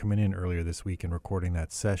for coming in earlier this week and recording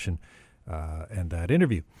that session and that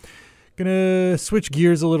interview. Gonna switch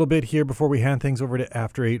gears a little bit here before we hand things over to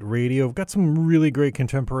After 8 Radio. I've got some really great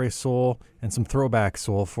contemporary soul and some throwback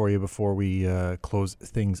soul for you before we close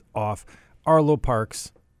things off. Arlo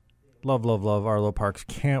Parks. Love Arlo Parks.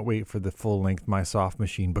 Can't wait for the full-length My Soft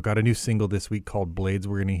Machine, but got a new single this week called Blades.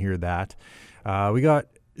 We're going to hear that. We got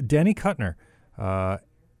Danny Kuttner,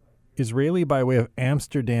 Israeli by way of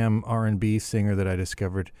Amsterdam R&B singer that I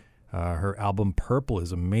discovered. Her album Purple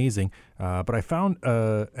is amazing, but I found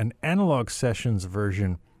an Analog Sessions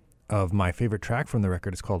version of my favorite track from the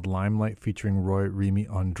record. It's called Limelight, featuring Roy Remy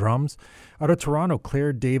on drums. Out of Toronto,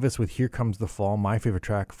 Claire Davis with Here Comes the Fall, my favorite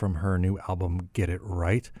track from her new album Get It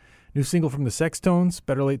Right. New single from the Sextones,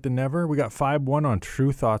 Better Late Than Never. We got 5-1 on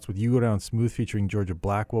True Thoughts with You Go Down Smooth featuring Georgia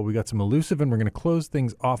Blackwell. We got some Elusive, and we're going to close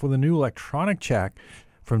things off with a new electronic track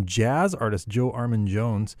from jazz artist Joe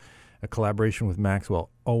Armon-Jones, a collaboration with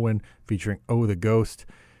Maxwell Owen featuring Oh the Ghost.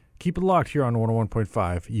 Keep it locked here on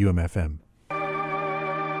 101.5 UMFM.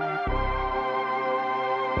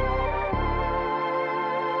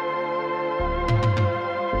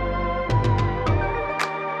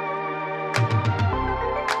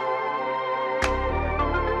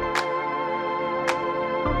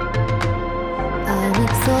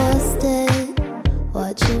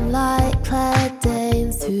 Watching light-clad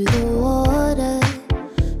dames through the water,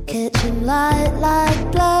 catching light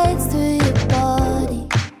like blades through your body.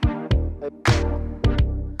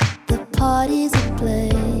 The party's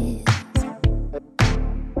ablaze.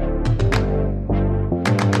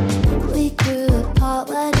 We grew apart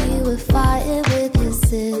when you were fighting with your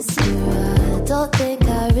sister. I don't think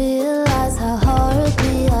I realized how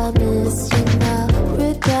horribly I missed you now.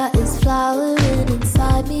 Regret is flowering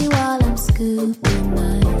inside me while I'm scooping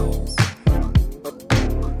knives.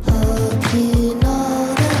 Hope you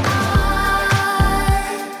know that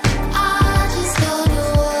I just don't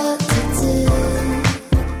know what to do.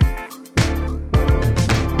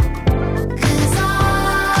 'Cause I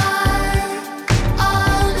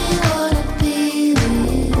only wanna be with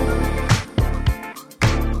you.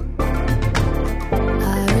 I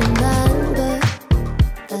remember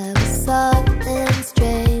there was something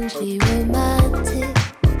strangely romantic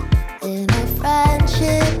in our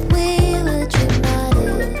friendship. We were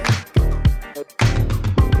dramatic.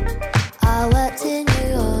 I wept in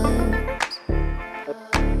your arms,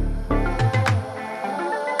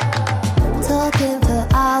 talking for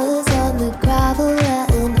hours on the gravel,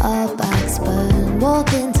 letting our backs burn.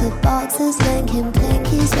 Walking to boxes, linking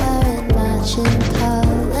pinkies, wearing matching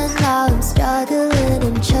pearl. And now I'm struggling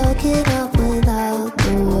and choking up without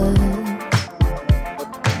the words.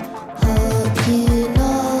 Hope you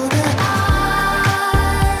know that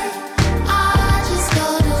I just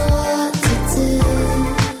don't know what to do.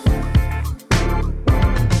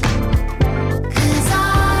 'Cause I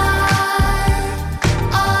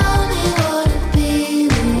only wanna be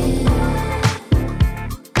with you.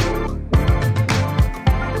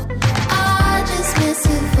 I just miss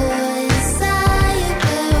your voice, saying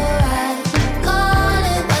we're alright. Call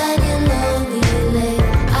it when you're lonely late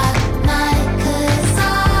at night. 'Cause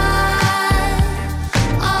I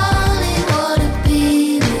only wanna be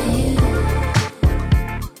with you.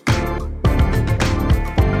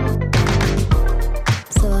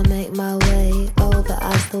 So I make my way over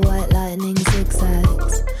as the white lightning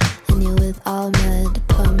zigzags, and you're with Ahmed,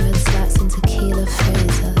 plum red slacks and tequila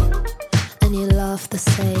Fraser. And you laugh the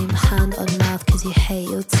same, hand on mouth, 'cause you hate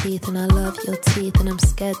your teeth, and I love your teeth, and I'm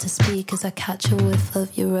scared to speak as I catch a whiff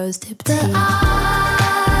of your rose dip tea. I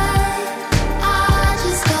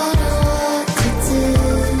just don't know what to do.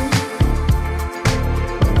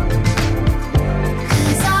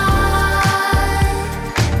 'Cause I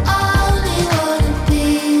only wanna be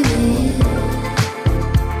with you.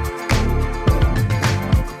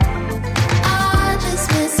 I just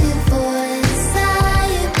miss your voice,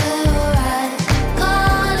 saying we're alright.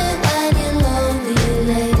 Call it when you're lonely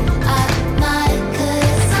late at night.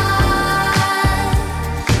 'Cause I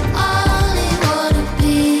only wanna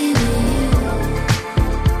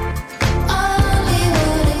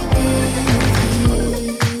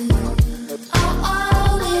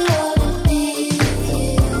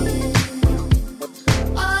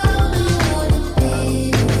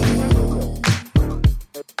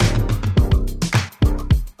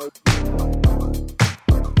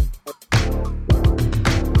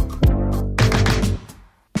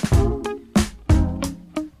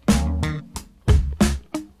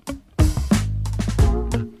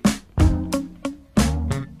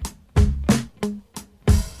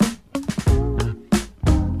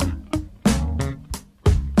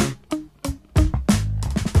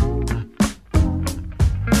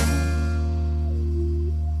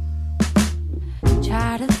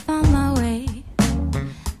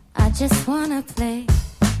wanna play.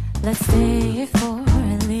 Let's stay here for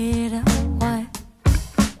a little while.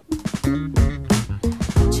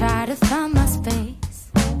 Try to find my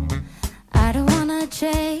space. I don't wanna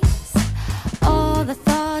chase all the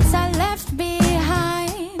thoughts I left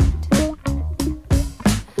behind.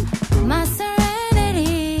 My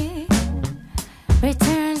serenity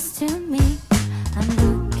returns to me. I'm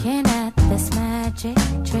looking at this magic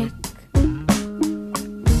trick.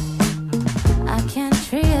 I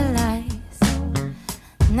can't realize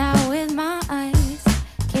now with my eyes,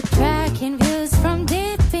 keep tracking views from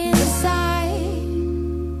deep inside.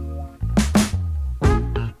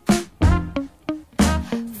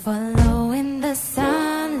 Following the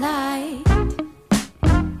sunlight,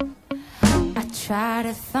 I try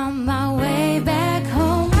to find my way back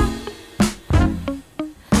home,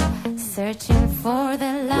 searching for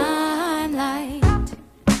the limelight.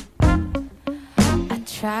 I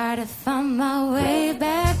try to find my way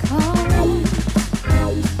back home.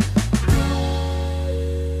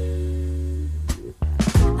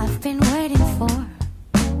 I've been waiting for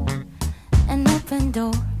an open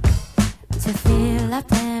door to fill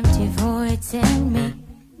up empty voids in me.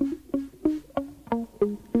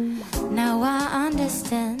 Now I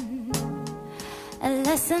understand, a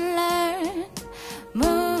lesson learned,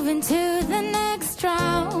 moving to the next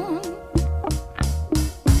round.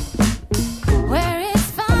 Where it's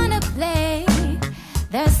fun to play,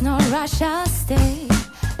 there's no rush, I'll stay.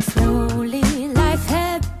 Slowly life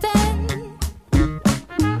happens,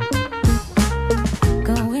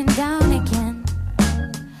 going down again.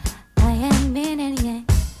 I am in and yang,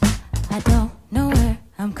 I don't know where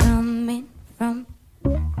I'm coming from.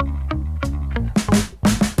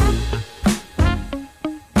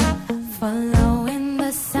 Following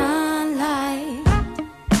the sunlight,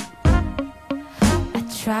 I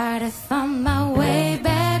try to find my way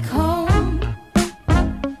back home,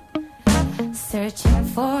 searching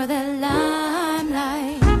for the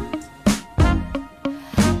limelight.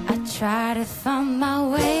 I try to find my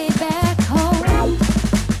way back home,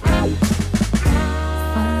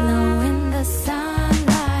 following the sunlight.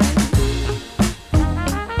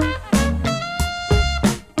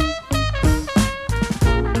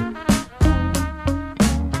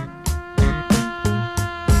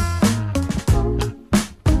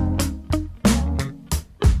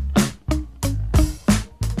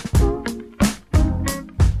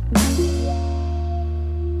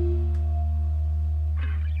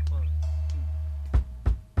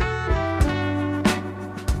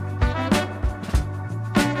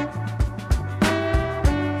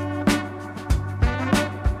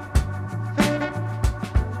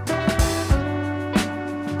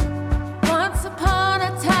 Once upon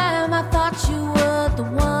a time, I thought you were the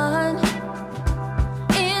one.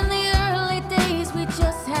 In the early days, we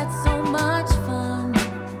just had so much fun.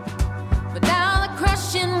 But now the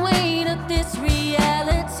crushing weight of this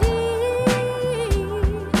reality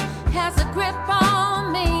has a grip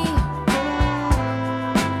on me,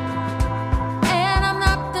 and I'm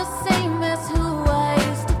not the same as who I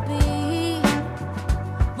used to be.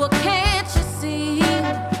 Well, can't you see?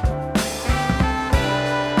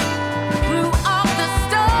 Through all the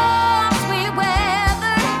storms we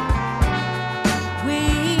weathered, we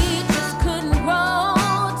just couldn't grow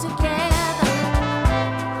together.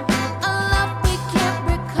 A love we can't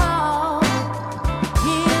recall.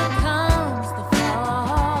 Here comes the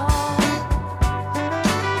fall.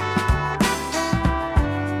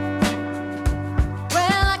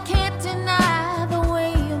 Well, I can't deny the way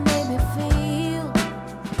you made me feel.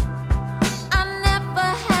 I never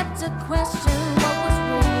had to question what was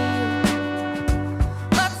real.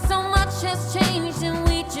 But so much has changed and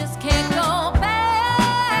we just can't go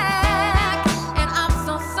back. And I'm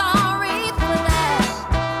so sorry for that.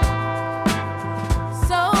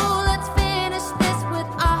 So let's finish this with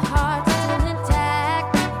our hearts still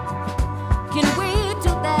intact. Can we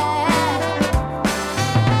do that?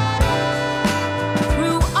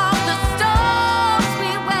 Through all the storms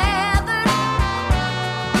we weathered,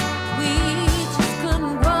 we just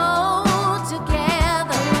couldn't grow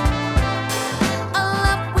together. A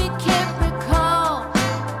love we can't recall.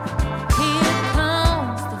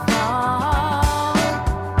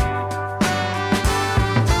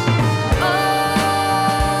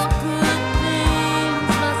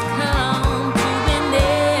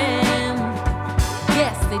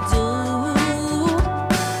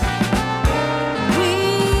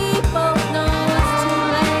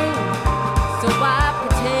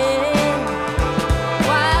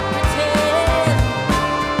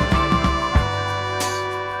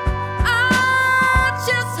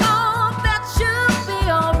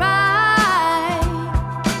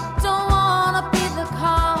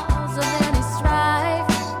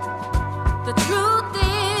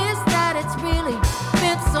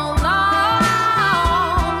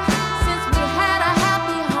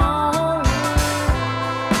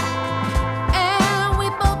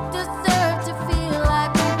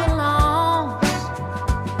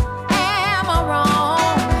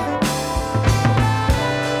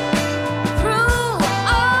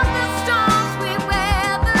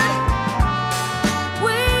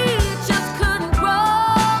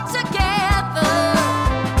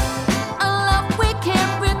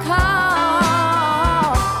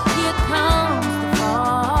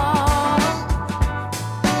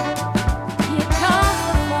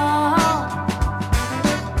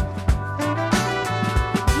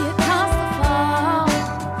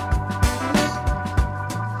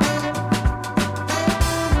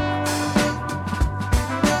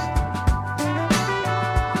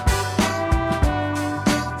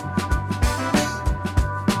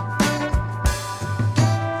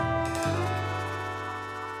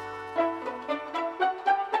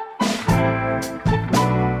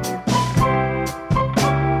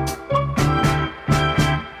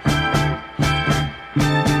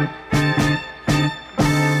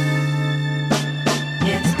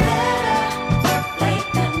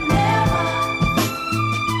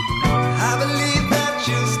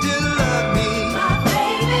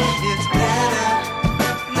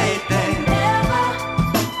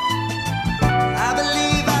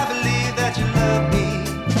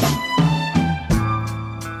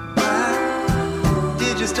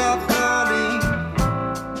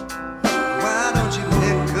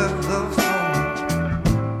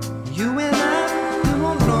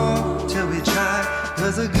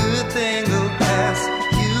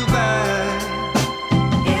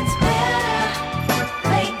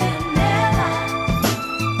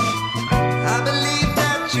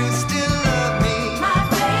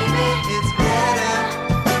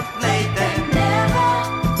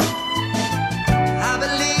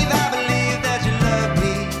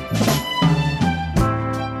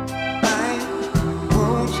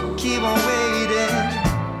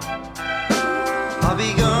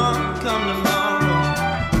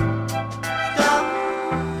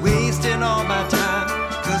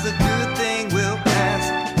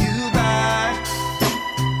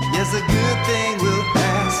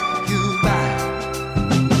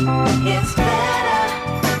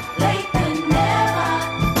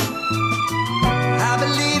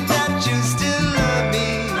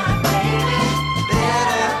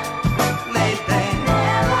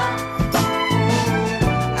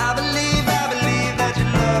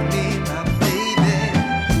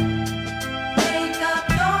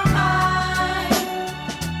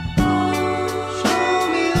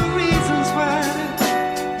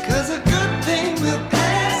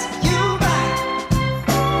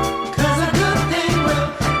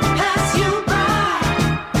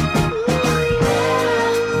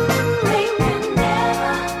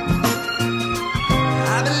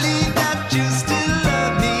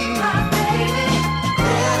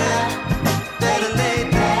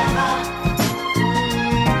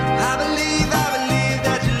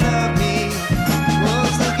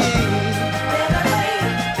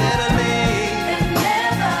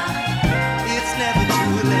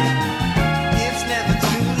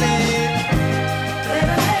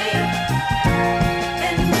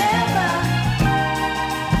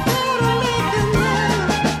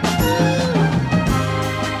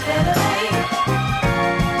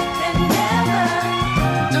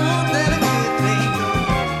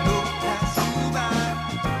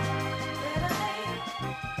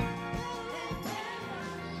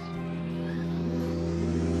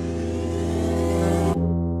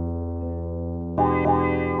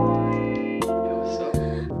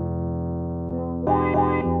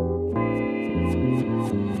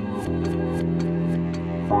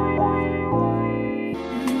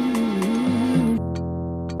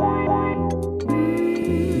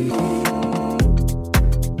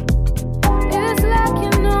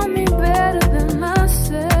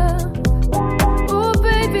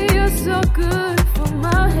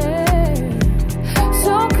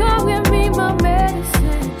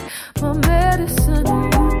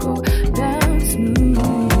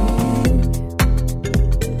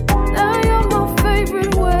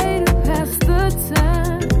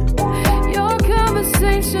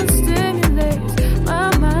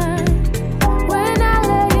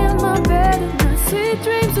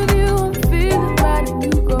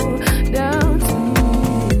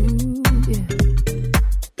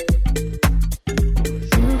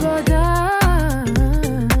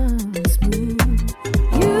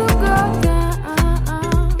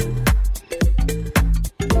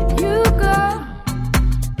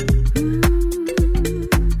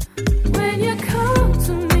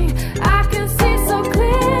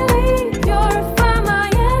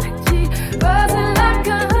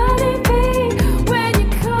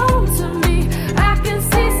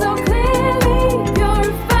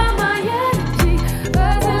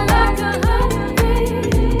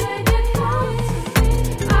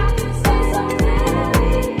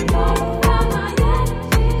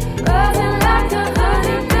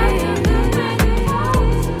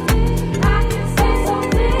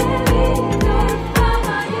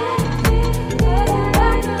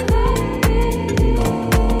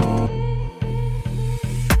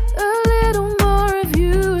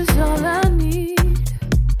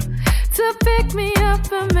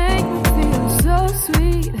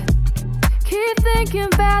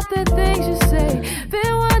 thinking about the things you say.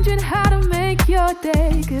 Been wondering how to make your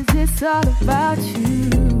day, 'cause it's all about you.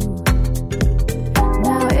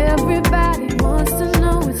 Now everybody wants to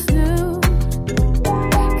know what's new,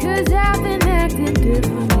 'cause I've been acting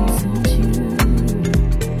differently since you.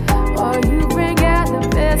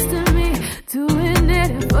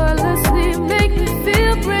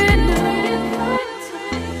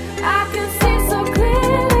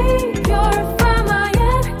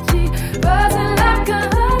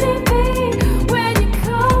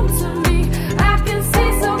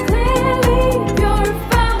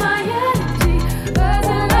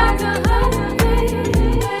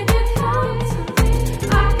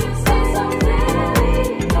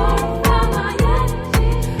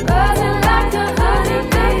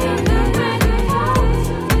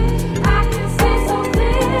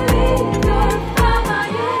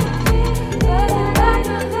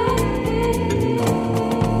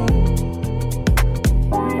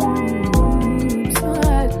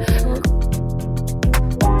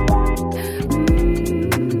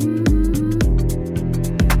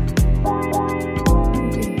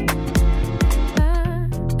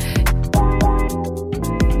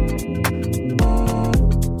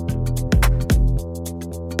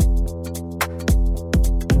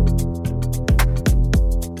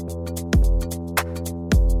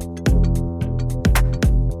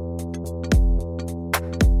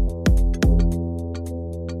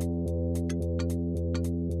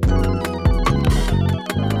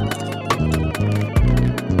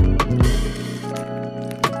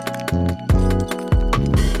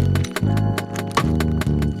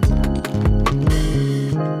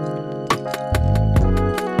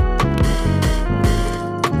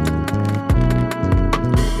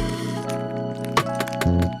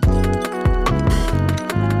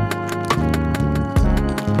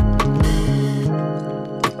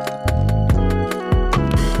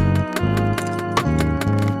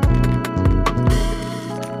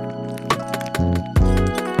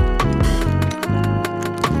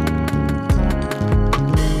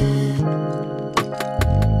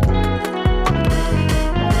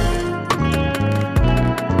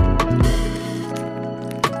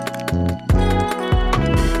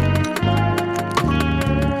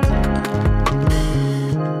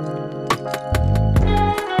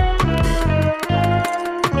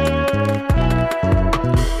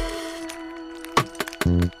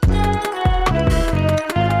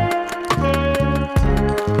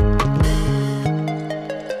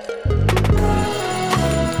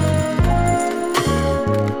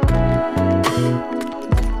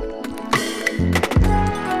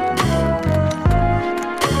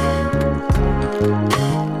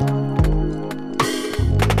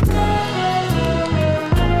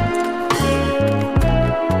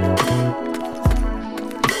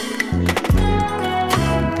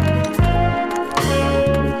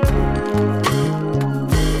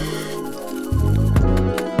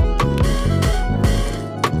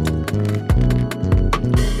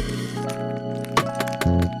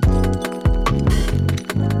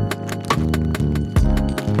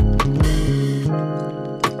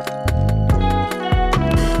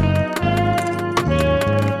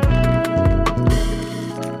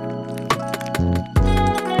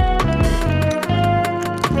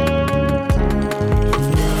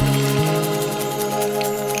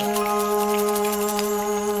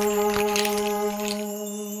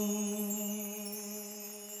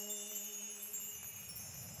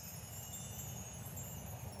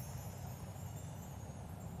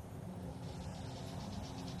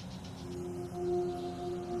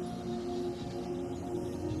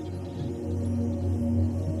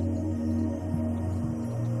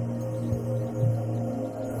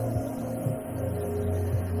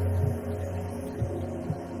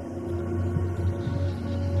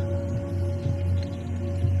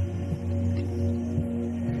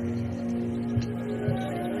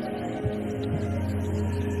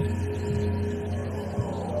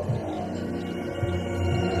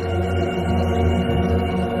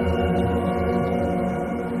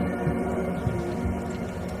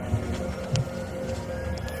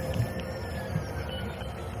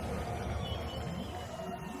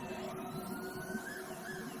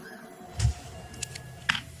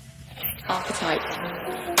 archetype.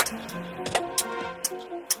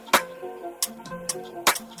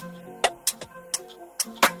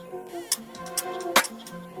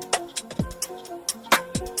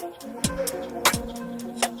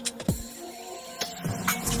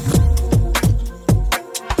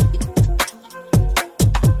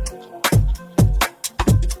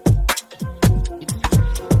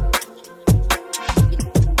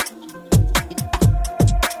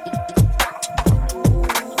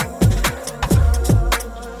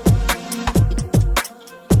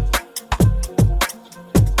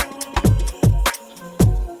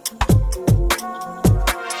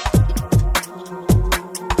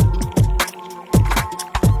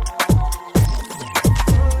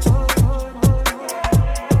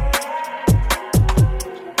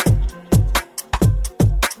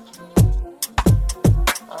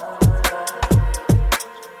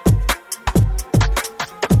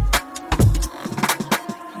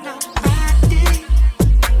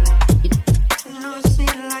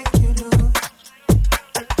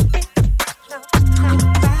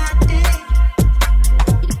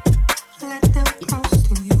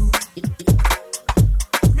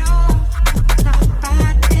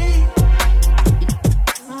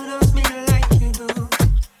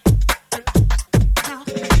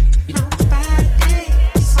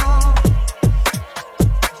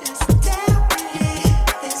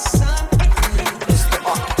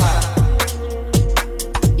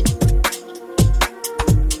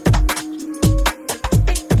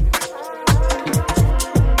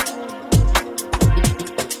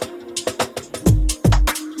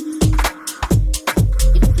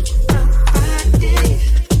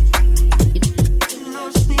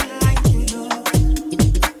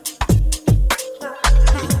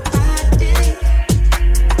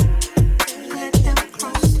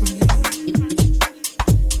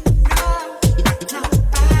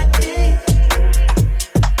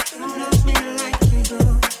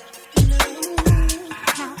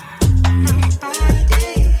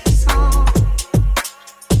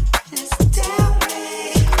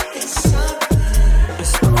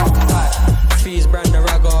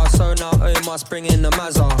 Bring in the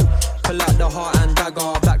Mazza, pull out the heart and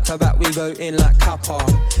dagger. Back to back we go in like Kappa.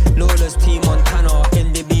 Lawless P Montana,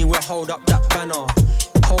 in the B we hold up that banner.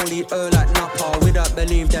 Holy O like Napa, we don't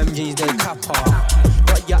believe them G's they kappa.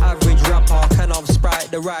 But your average rapper can have Sprite,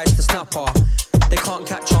 the rise to snapper. They can't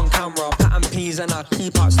catch on camera, pattern P's and I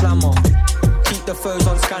keep out slammer. Keep the foes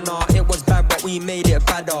on scanner, it was bad but we made it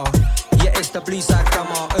badder. Yeah, it's the blue side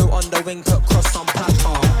grammar, O on the wing, put cross on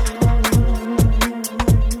patter.